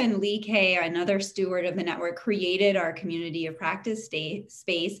myself and Lee Kay, another steward of the network, created our Community of Practice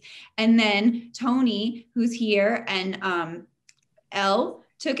space. And then Tony, who's here, and Elle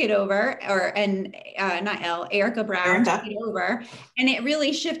took it over, Erica Brown took it over, and it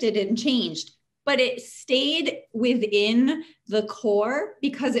really shifted and changed. but it stayed within the core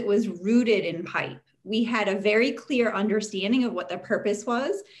because it was rooted in pipe. We had a very clear understanding of what the purpose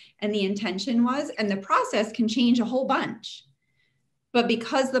was and the intention was, and the process can change a whole bunch. But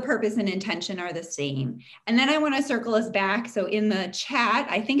because the purpose and intention are the same. And then I want to circle us back. So in the chat,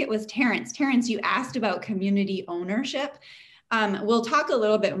 I think it was Terrence. Terrence, you asked about community ownership. We'll talk a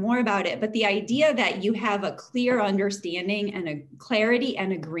little bit more about it, but the idea that you have a clear understanding and a clarity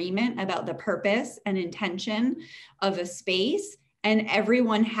and agreement about the purpose and intention of a space, and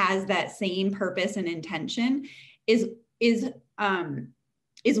everyone has that same purpose and intention is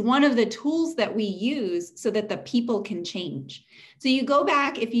one of the tools that we use so that the people can change. So you go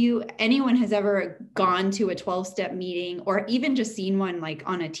back, if anyone has ever gone to a 12-step meeting or even just seen one like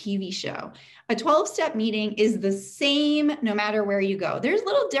on a TV show, a 12-step meeting is the same no matter where you go. There's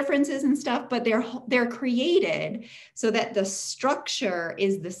little differences and stuff, but they're created so that the structure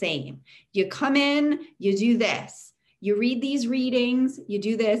is the same. You come in, you do this, you read these readings, you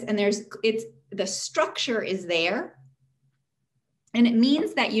do this, and the structure is there. And it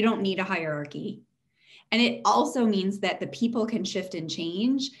means that you don't need a hierarchy. And it also means that the people can shift and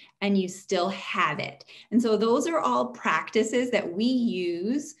change and you still have it. And so those are all practices that we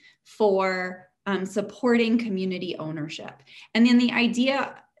use for supporting community ownership. And then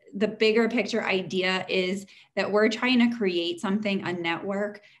the bigger picture idea is that we're trying to create something, a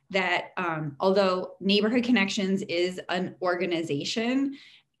network that although Neighborhood Connections is an organization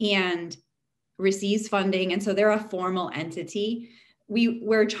and receives funding, and so they're a formal entity,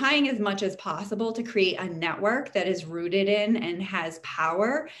 we're trying as much as possible to create a network that is rooted in and has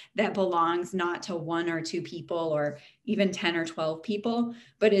power that belongs not to 1 or 2 people or even 10 or 12 people,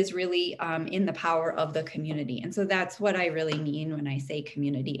 but is really in the power of the community. And so that's what I really mean when I say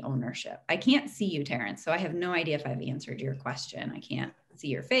community ownership. I can't see you, Terrence, so I have no idea if I've answered your question. I can't see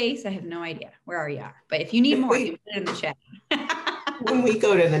your face. I have no idea. Where are you? But if you need more, you put it in the chat. When we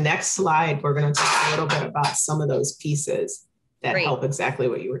go to the next slide, we're going to talk a little bit about some of those pieces that help exactly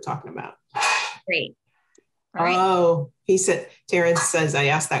what you were talking about. Great. All right. Oh, Terrence says, I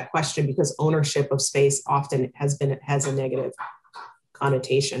asked that question because ownership of space often has a negative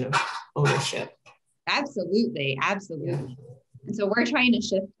connotation of ownership. Absolutely, absolutely. Yeah. And so we're trying to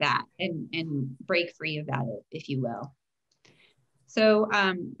shift that and break free of that, if you will. So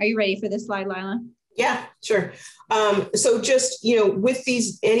are you ready for this slide, Lila? Yeah, sure. So just, with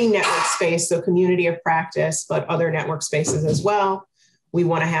any network space, so community of practice, but other network spaces as well, we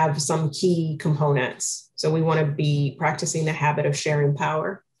want to have some key components. So we want to be practicing the habit of sharing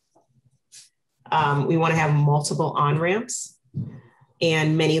power. We want to have multiple on-ramps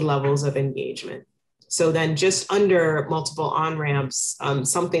and many levels of engagement. So then just under multiple on-ramps,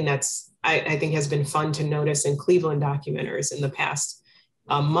 something that's, I think has been fun to notice in Cleveland documenters in the past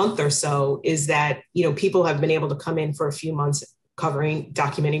a month or so is that, people have been able to come in for a few months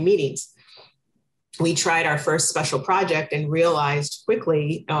documenting meetings. We tried our first special project and realized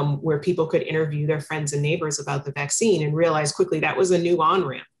quickly where people could interview their friends and neighbors about the vaccine, and realized quickly that was a new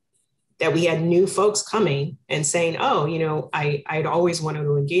on-ramp, that we had new folks coming and saying, oh, I'd always wanted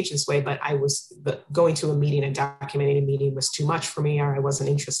to engage this way, but going to a meeting and documenting a meeting was too much for me, or I wasn't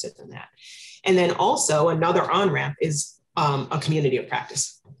interested in that. And then also another on-ramp is a community of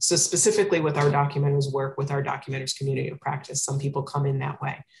practice. So specifically with our documenters work with our documenters community of practice, some people come in that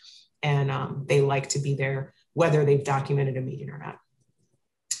way and they like to be there, whether they've documented a meeting or not.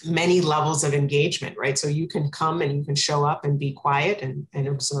 Many levels of engagement, right? So you can come and you can show up and be quiet and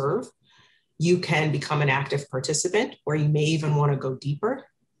observe. You can become an active participant, or you may even want to go deeper.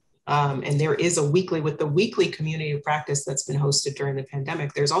 And there is with the weekly community of practice that's been hosted during the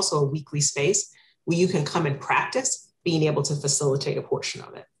pandemic, there's also a weekly space where you can come and practice being able to facilitate a portion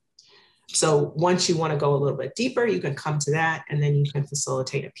of it. So once you want to go a little bit deeper, you can come to that, and then you can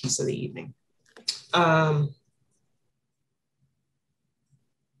facilitate a piece of the evening.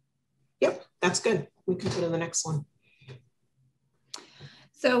 Yep, that's good. We can go to the next one.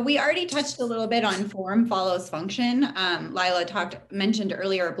 So we already touched a little bit on form follows function. Lila mentioned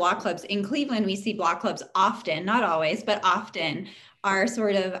earlier block clubs. In Cleveland, we see block clubs often, not always, but often are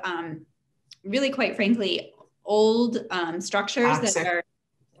sort of really, quite frankly, old structures that are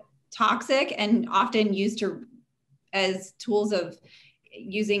toxic and often used as tools of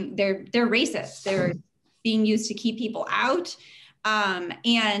using, they're racist. They're being used to keep people out.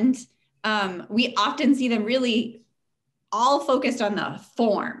 And we often see them really all focused on the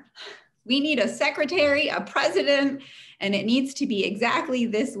form. We need a secretary, a president, and it needs to be exactly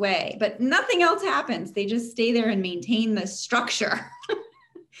this way, but nothing else happens. They just stay there and maintain the structure.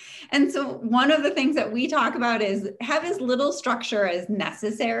 And so one of the things that we talk about is have as little structure as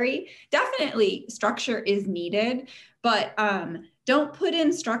necessary. Definitely structure is needed, but don't put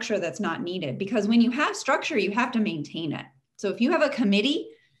in structure that's not needed, because when you have structure, you have to maintain it. So if you have a committee,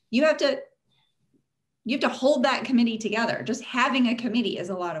 you have to hold that committee together. Just having a committee is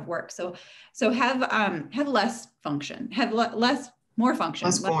a lot of work. So have less function, more function,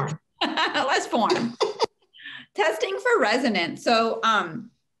 less form. less form. Testing for resonance. So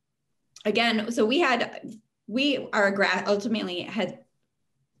again, so ultimately had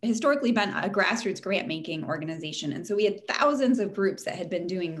historically been a grassroots grant making organization. And so we had thousands of groups that had been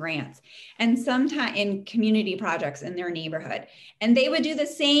doing grants and sometimes in community projects in their neighborhood. And they would do the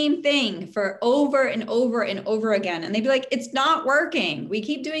same thing for over and over and over again. And they'd be like, it's not working. We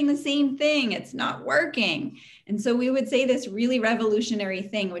keep doing the same thing. It's not working. And so we would say this really revolutionary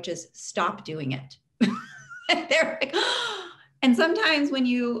thing, which is stop doing it. They're like, and sometimes when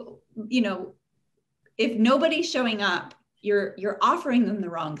if nobody's showing up, you're offering them the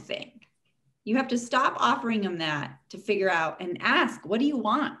wrong thing. You have to stop offering them that to figure out and ask, what do you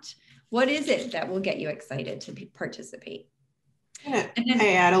want? What is it that will get you excited to participate? And then,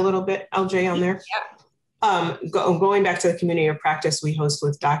 I add a little bit, LJ, on there. Yeah. Going back to the community of practice we host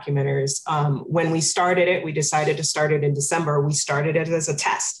with documenters, when we started it, we decided to start it in December. We started it as a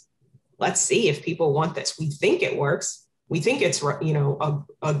test. Let's see if people want this. We think it works. We think it's a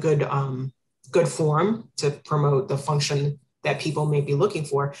good forum to promote the function that people may be looking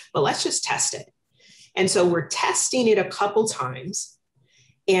for, but let's just test it. And so we're testing it a couple times.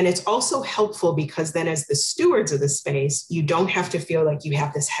 And it's also helpful because then as the stewards of the space, you don't have to feel like you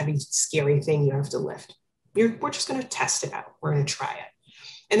have this heavy, scary thing you have to lift. We're just going to test it out. We're going to try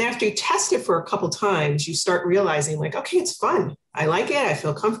it. And after you test it for a couple times, you start realizing like, okay, it's fun. I like it. I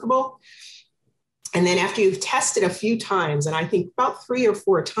feel comfortable. And then after you've tested a few times, and I think about 3 or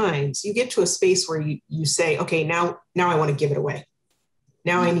 4 times, you get to a space where you say, okay, now I want to give it away.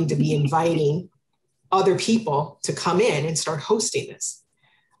 Now I need to be inviting other people to come in and start hosting this.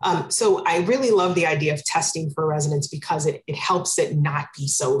 So I really love the idea of testing for resonance because it helps it not be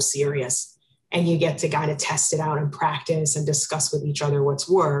so serious. And you get to kind of test it out and practice and discuss with each other what's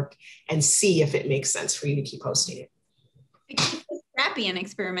worked and see if it makes sense for you to keep hosting it. It's scrappy and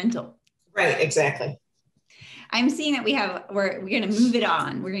experimental. Right, exactly. I'm seeing that we're going to move it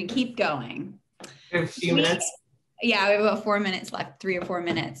on. We're going to keep going. In a few minutes. Yeah, we have about 4 minutes left, 3 or 4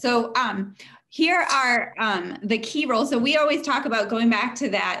 minutes. So here are the key roles. So we always talk about going back to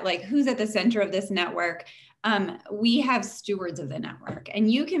that, like who's at the center of this network. We have stewards of the network, and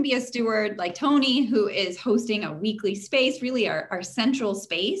you can be a steward like Tony, who is hosting a weekly space, really our central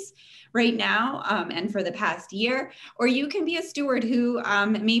space right now and for the past year, or you can be a steward who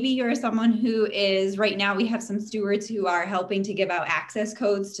maybe you're someone who is right now, we have some stewards who are helping to give out access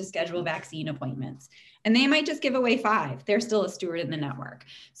codes to schedule vaccine appointments. And they might just give away 5. They're still a steward in the network.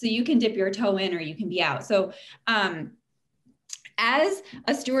 So you can dip your toe in or you can be out. So as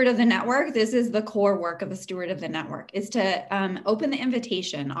a steward of the network, this is the core work of a steward of the network, is to open the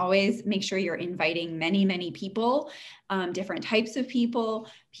invitation. Always make sure you're inviting many, many people, different types of people.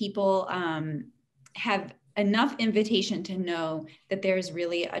 People have enough invitation to know that there's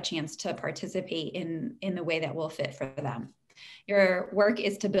really a chance to participate in the way that will fit for them. Your work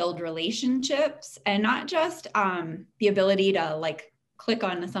is to build relationships and not just the ability to like click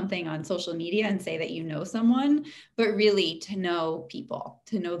on something on social media and say that you know someone, but really to know people,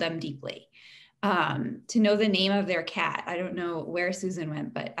 to know them deeply, to know the name of their cat. I don't know where Susan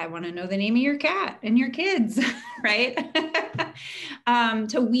went, but I want to know the name of your cat and your kids, right?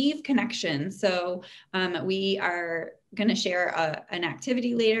 To weave connections. So we are going to share an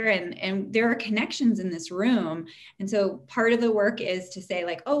activity later, and there are connections in this room. And so part of the work is to say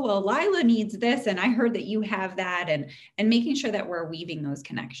like, oh, well, Lila needs this, and I heard that you have that, and making sure that we're weaving those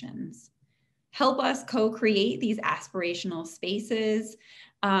connections. Help us co-create these aspirational spaces,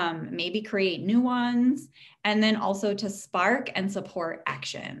 maybe create new ones, and then also to spark and support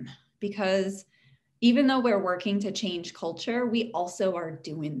action. Because even though we're working to change culture, we also are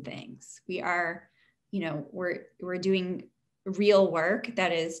doing things. We are, we're doing real work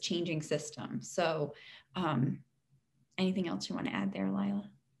that is changing systems. So anything else you want to add there, Lila?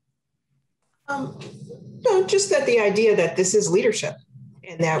 No, just that the idea that this is leadership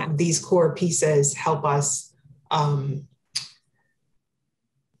and that these core pieces help us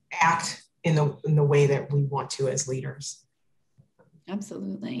act in the way that we want to as leaders.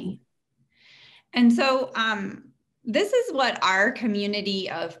 Absolutely. And so this is what our community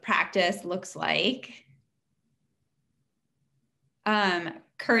of practice looks like.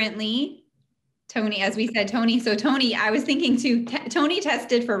 Currently, Tony, as we said, Tony. So Tony, I was thinking too, Tony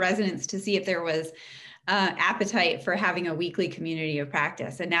tested for residents to see if there was appetite for having a weekly community of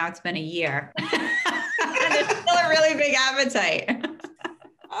practice. And now it's been a year. And there's still a really big appetite.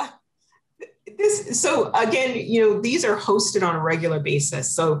 So again, these are hosted on a regular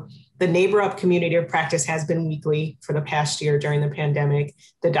basis. So the Neighbor Up Community of Practice has been weekly for the past year during the pandemic.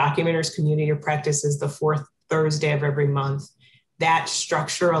 The Documenters Community of Practice is the fourth Thursday of every month. That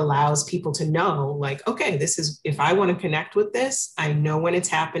structure allows people to know, like, okay, this is, if I want to connect with this, I know when it's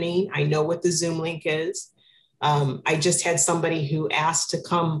happening. I know what the Zoom link is. I just had somebody who asked to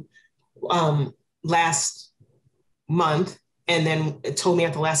come last month and then told me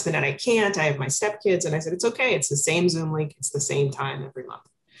at the last minute, I can't, I have my stepkids. And I said, it's okay. It's the same Zoom link. It's the same time every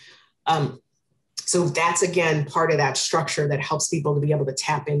month. So that's, again, part of that structure that helps people to be able to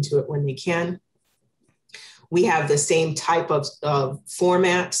tap into it when they can. We have the same type of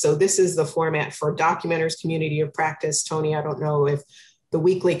format. So this is the format for Documenters Community of Practice. Tony, I don't know if the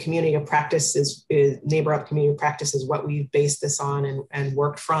weekly Community of Practice is Neighbor Up Community of Practice is what we've based this on and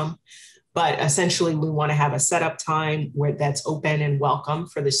worked from. But essentially, we want to have a setup time where that's open and welcome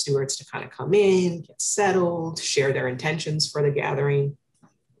for the stewards to kind of come in, get settled, share their intentions for the gathering.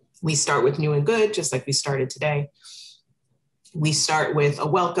 We start with new and good, just like we started today. We start with a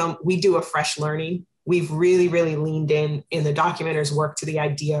welcome. We do a fresh learning. We've really, really leaned in the Documenters work to the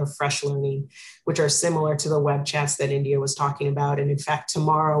idea of fresh learning, which are similar to the web chats that India was talking about. And in fact,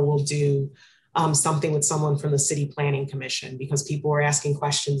 tomorrow we'll do something with someone from the City Planning Commission because people were asking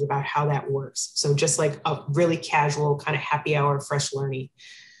questions about how that works. So just like a really casual kind of happy hour fresh learning.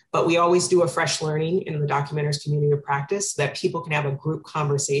 But we always do a fresh learning in the Documenters Community of Practice so that people can have a group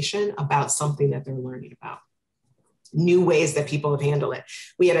conversation about something that they're learning about. New ways that people have handled it.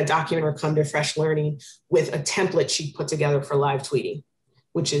 We had a documenter come to fresh learning with a template she put together for live tweeting,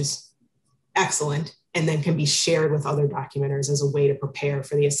 which is excellent, and then can be shared with other documenters as a way to prepare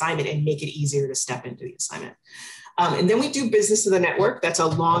for the assignment and make it easier to step into the assignment. And then we do Business of the Network. That's a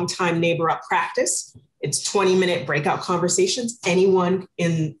long time Neighbor Up practice. It's 20-minute breakout conversations. Anyone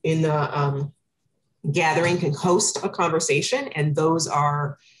in the gathering can host a conversation, and those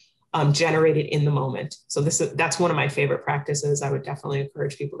are generated in the moment. So that's one of my favorite practices. I would definitely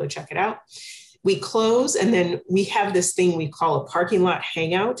encourage people to check it out. We close, and then we have this thing we call a parking lot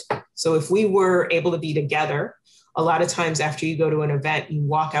hangout. So if we were able to be together, a lot of times after you go to an event, you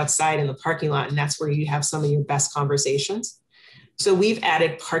walk outside in the parking lot, and that's where you have some of your best conversations. So we've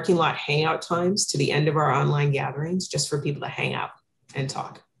added parking lot hangout times to the end of our online gatherings just for people to hang out and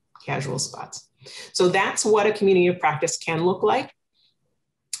talk, casual spots. So that's what a community of practice can look like.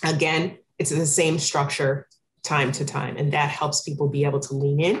 Again, it's the same structure time to time, and that helps people be able to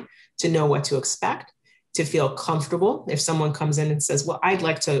lean in, to know what to expect, to feel comfortable. If someone comes in and says, well, I'd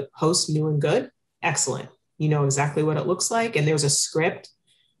like to host New and Good, excellent. You know exactly what it looks like. And there's a script.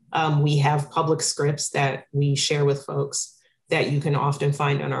 We have public scripts that we share with folks that you can often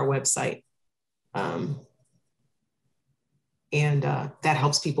find on our website. That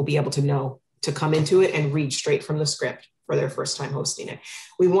helps people be able to know to come into it and read straight from the script for their first time hosting it.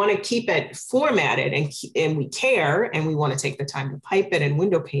 We want to keep it formatted and we care, and we want to take the time to pipe it and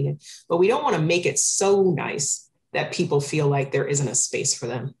window paint it, but we don't want to make it so nice that people feel like there isn't a space for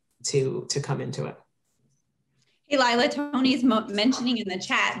them to come into it. Hey, Lila, Tony's mentioning in the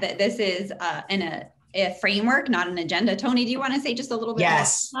chat that this is a framework, not an agenda. Tony, do you want to say just a little bit more about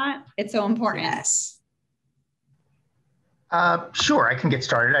that? It's so important. Yes. Sure, I can get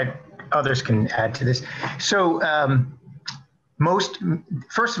started. Others can add to this. So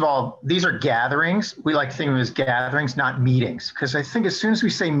first of all, these are gatherings. We like to think of them as gatherings, not meetings, because I think as soon as we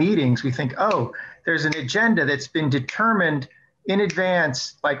say meetings, we think, oh, there's an agenda that's been determined in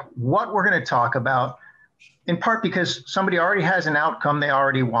advance, like what we're going to talk about, in part because somebody already has an outcome they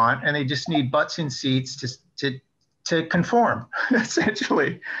already want, and they just need butts in seats to conform,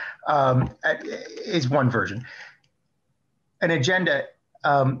 essentially, is one version. An agenda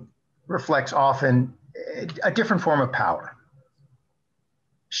reflects often a different form of power.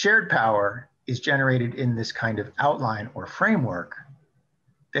 Shared power is generated in this kind of outline or framework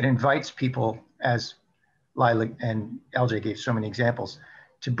that invites people, as Lila and LJ gave so many examples,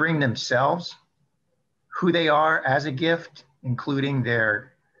 to bring themselves, who they are as a gift, including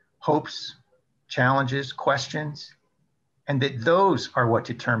their hopes, challenges, questions, and that those are what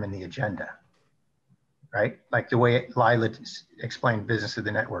determine the agenda, right? Like the way Lila explained Business of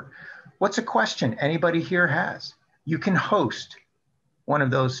the Network. What's a question anybody here has? You can host one of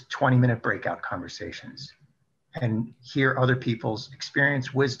those 20-minute breakout conversations and hear other people's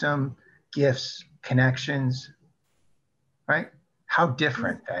experience, wisdom, gifts, connections, right? How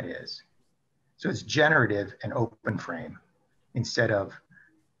different that is. So it's generative and open frame instead of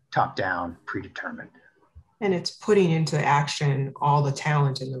top down, predetermined. And it's putting into action all the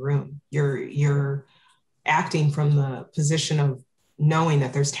talent in the room. You're acting from the position of knowing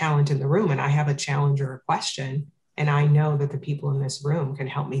that there's talent in the room, and I have a challenge or a question, and I know that the people in this room can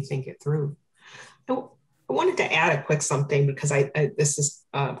help me think it through. I wanted to add a quick something because this is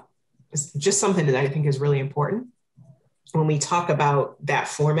just something that I think is really important when we talk about that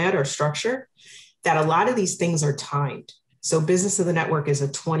format or structure, that a lot of these things are timed. So Business of the Network is a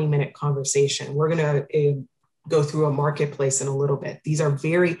 20-minute conversation. We're going to go through a marketplace in a little bit. These are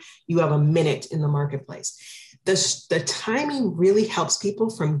you have a minute in the marketplace. The timing really helps people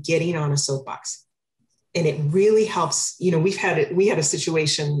from getting on a soapbox. And it really helps, we had a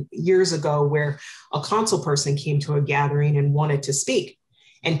situation years ago where a council person came to a gathering and wanted to speak,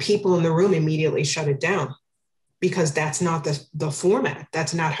 and people in the room immediately shut it down because that's not the format.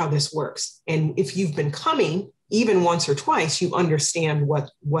 That's not how this works. And if you've been coming even once or twice, you understand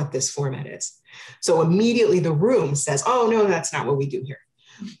what this format is. So immediately the room says, oh, no, that's not what we do here.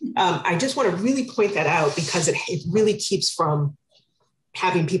 I just want to really point that out because it really keeps from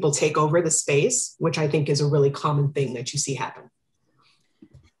having people take over the space, which I think is a really common thing that you see happen.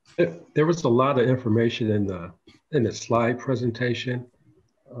 There was a lot of information in the slide presentation.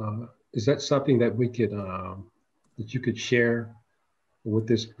 Is that something that we could, that you could share with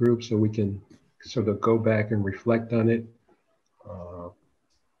this group so we can sort of go back and reflect on it?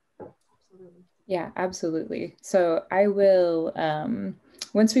 Yeah, absolutely. So I will,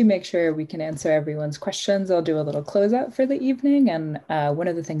 once we make sure we can answer everyone's questions, I'll do a little closeout for the evening. And one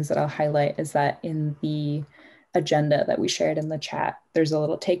of the things that I'll highlight is that in the agenda that we shared in the chat, there's a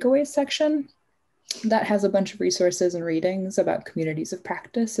little takeaways section that has a bunch of resources and readings about communities of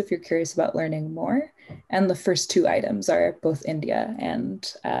practice if you're curious about learning more. And the first two items are both India and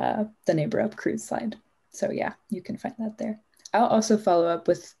the Neighbor Up cruise slide. So yeah, you can find that there. I'll also follow up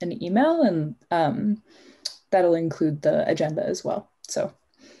with an email, and that'll include the agenda as well. So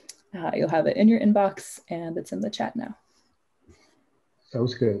you'll have it in your inbox, and it's in the chat now.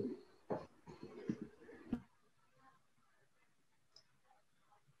 Sounds good.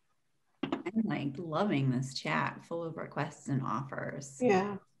 I'm like loving this chat full of requests and offers.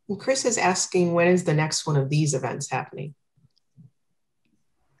 Yeah. And Chris is asking, when is the next one of these events happening?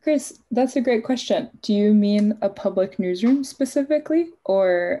 Chris, that's a great question. Do you mean a public newsroom specifically,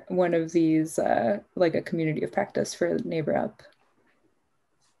 or one of these, like a community of practice for Neighbor Up?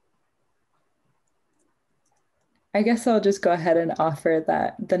 I guess I'll just go ahead and offer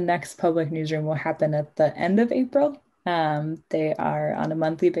that the next public newsroom will happen at the end of April. They are on a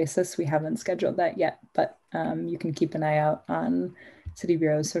monthly basis. We haven't scheduled that yet, but you can keep an eye out on City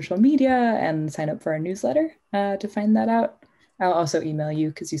Bureau's social media and sign up for our newsletter to find that out. I'll also email you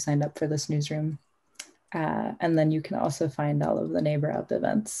because you signed up for this newsroom. And then you can also find all of the Neighbor Up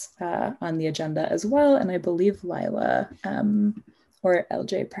events on the agenda as well. And I believe Lila or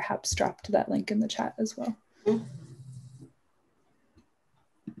LJ perhaps dropped that link in the chat as well.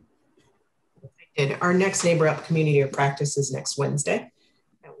 Our next Neighbor Up community of practice is next Wednesday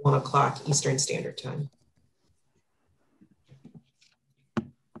at 1 o'clock Eastern Standard Time.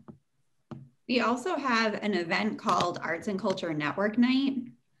 We also have an event called Arts and Culture Network Night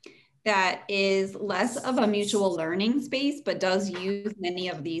that is less of a mutual learning space, but does use many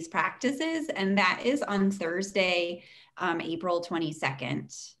of these practices. And that is on Thursday, April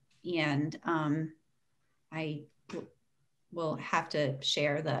 22nd. And I will have to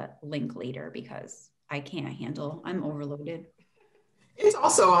share the link later because I can't handle, I'm overloaded. It's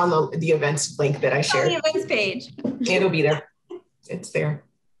also on the events link that I shared. On the events page. It'll be there. It's there.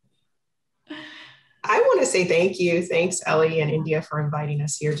 I want to say thank you. Thanks, Ellie and India, for inviting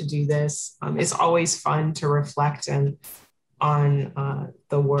us here to do this. It's always fun to reflect on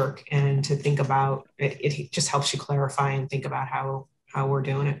the work and to think about it. It just helps you clarify and think about how we're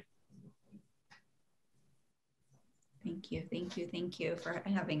doing it. Thank you. Thank you. Thank you for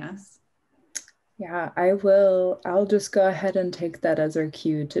having us. Yeah, I'll just go ahead and take that as our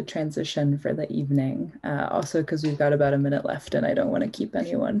cue to transition for the evening. Also, because we've got about a minute left and I don't want to keep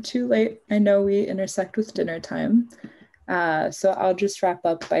anyone too late. I know we intersect with dinner time. So I'll just wrap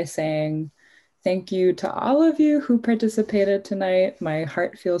up by saying thank you to all of you who participated tonight. My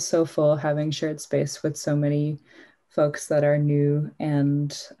heart feels so full having shared space with so many folks that are new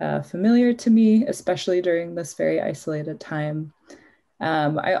and familiar to me, especially during this very isolated time.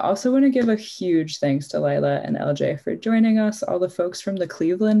 I also want to give a huge thanks to Lila and LJ for joining us, all the folks from the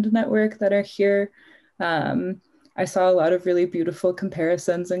Cleveland network that are here. I saw a lot of really beautiful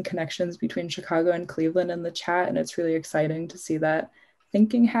comparisons and connections between Chicago and Cleveland in the chat, and it's really exciting to see that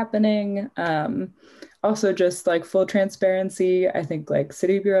thinking happening. Also just like full transparency, I think like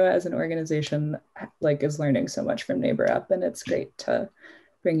City Bureau as an organization like is learning so much from Neighbor Up, and it's great to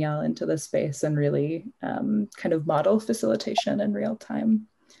bring y'all into the space and really kind of model facilitation in real time.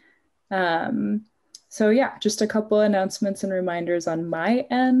 So yeah, just a couple announcements and reminders on my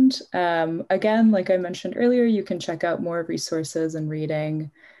end. Again, like I mentioned earlier, you can check out more resources and reading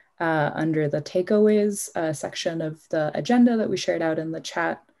under the takeaways section of the agenda that we shared out in the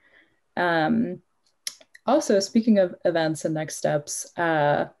chat. Also, speaking of events and next steps,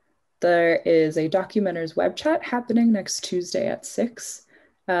 there is a Documenters web chat happening next Tuesday at 6.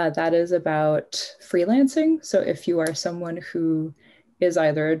 That is about freelancing. So if you are someone who is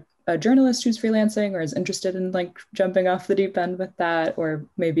either a journalist who's freelancing or is interested in like jumping off the deep end with that, or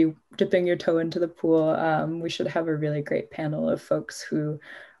maybe dipping your toe into the pool, we should have a really great panel of folks who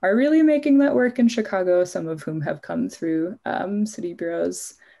are really making that work in Chicago, some of whom have come through City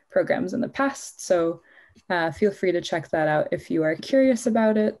Bureau's programs in the past. So feel free to check that out if you are curious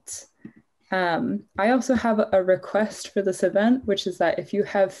about it. I also have a request for this event, which is that if you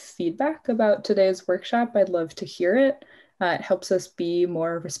have feedback about today's workshop, I'd love to hear it. It helps us be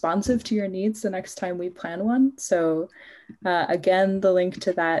more responsive to your needs the next time we plan one. So again, the link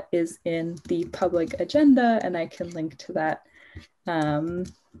to that is in the public agenda, and I can link to that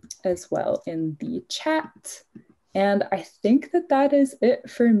as well in the chat. And I think that that is it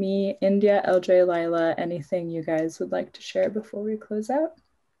for me. India, LJ, Lila, anything you guys would like to share before we close out?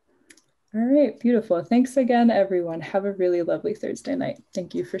 All right, beautiful. Thanks again, everyone. Have a really lovely Thursday night.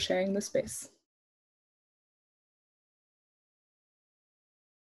 Thank you for sharing the space.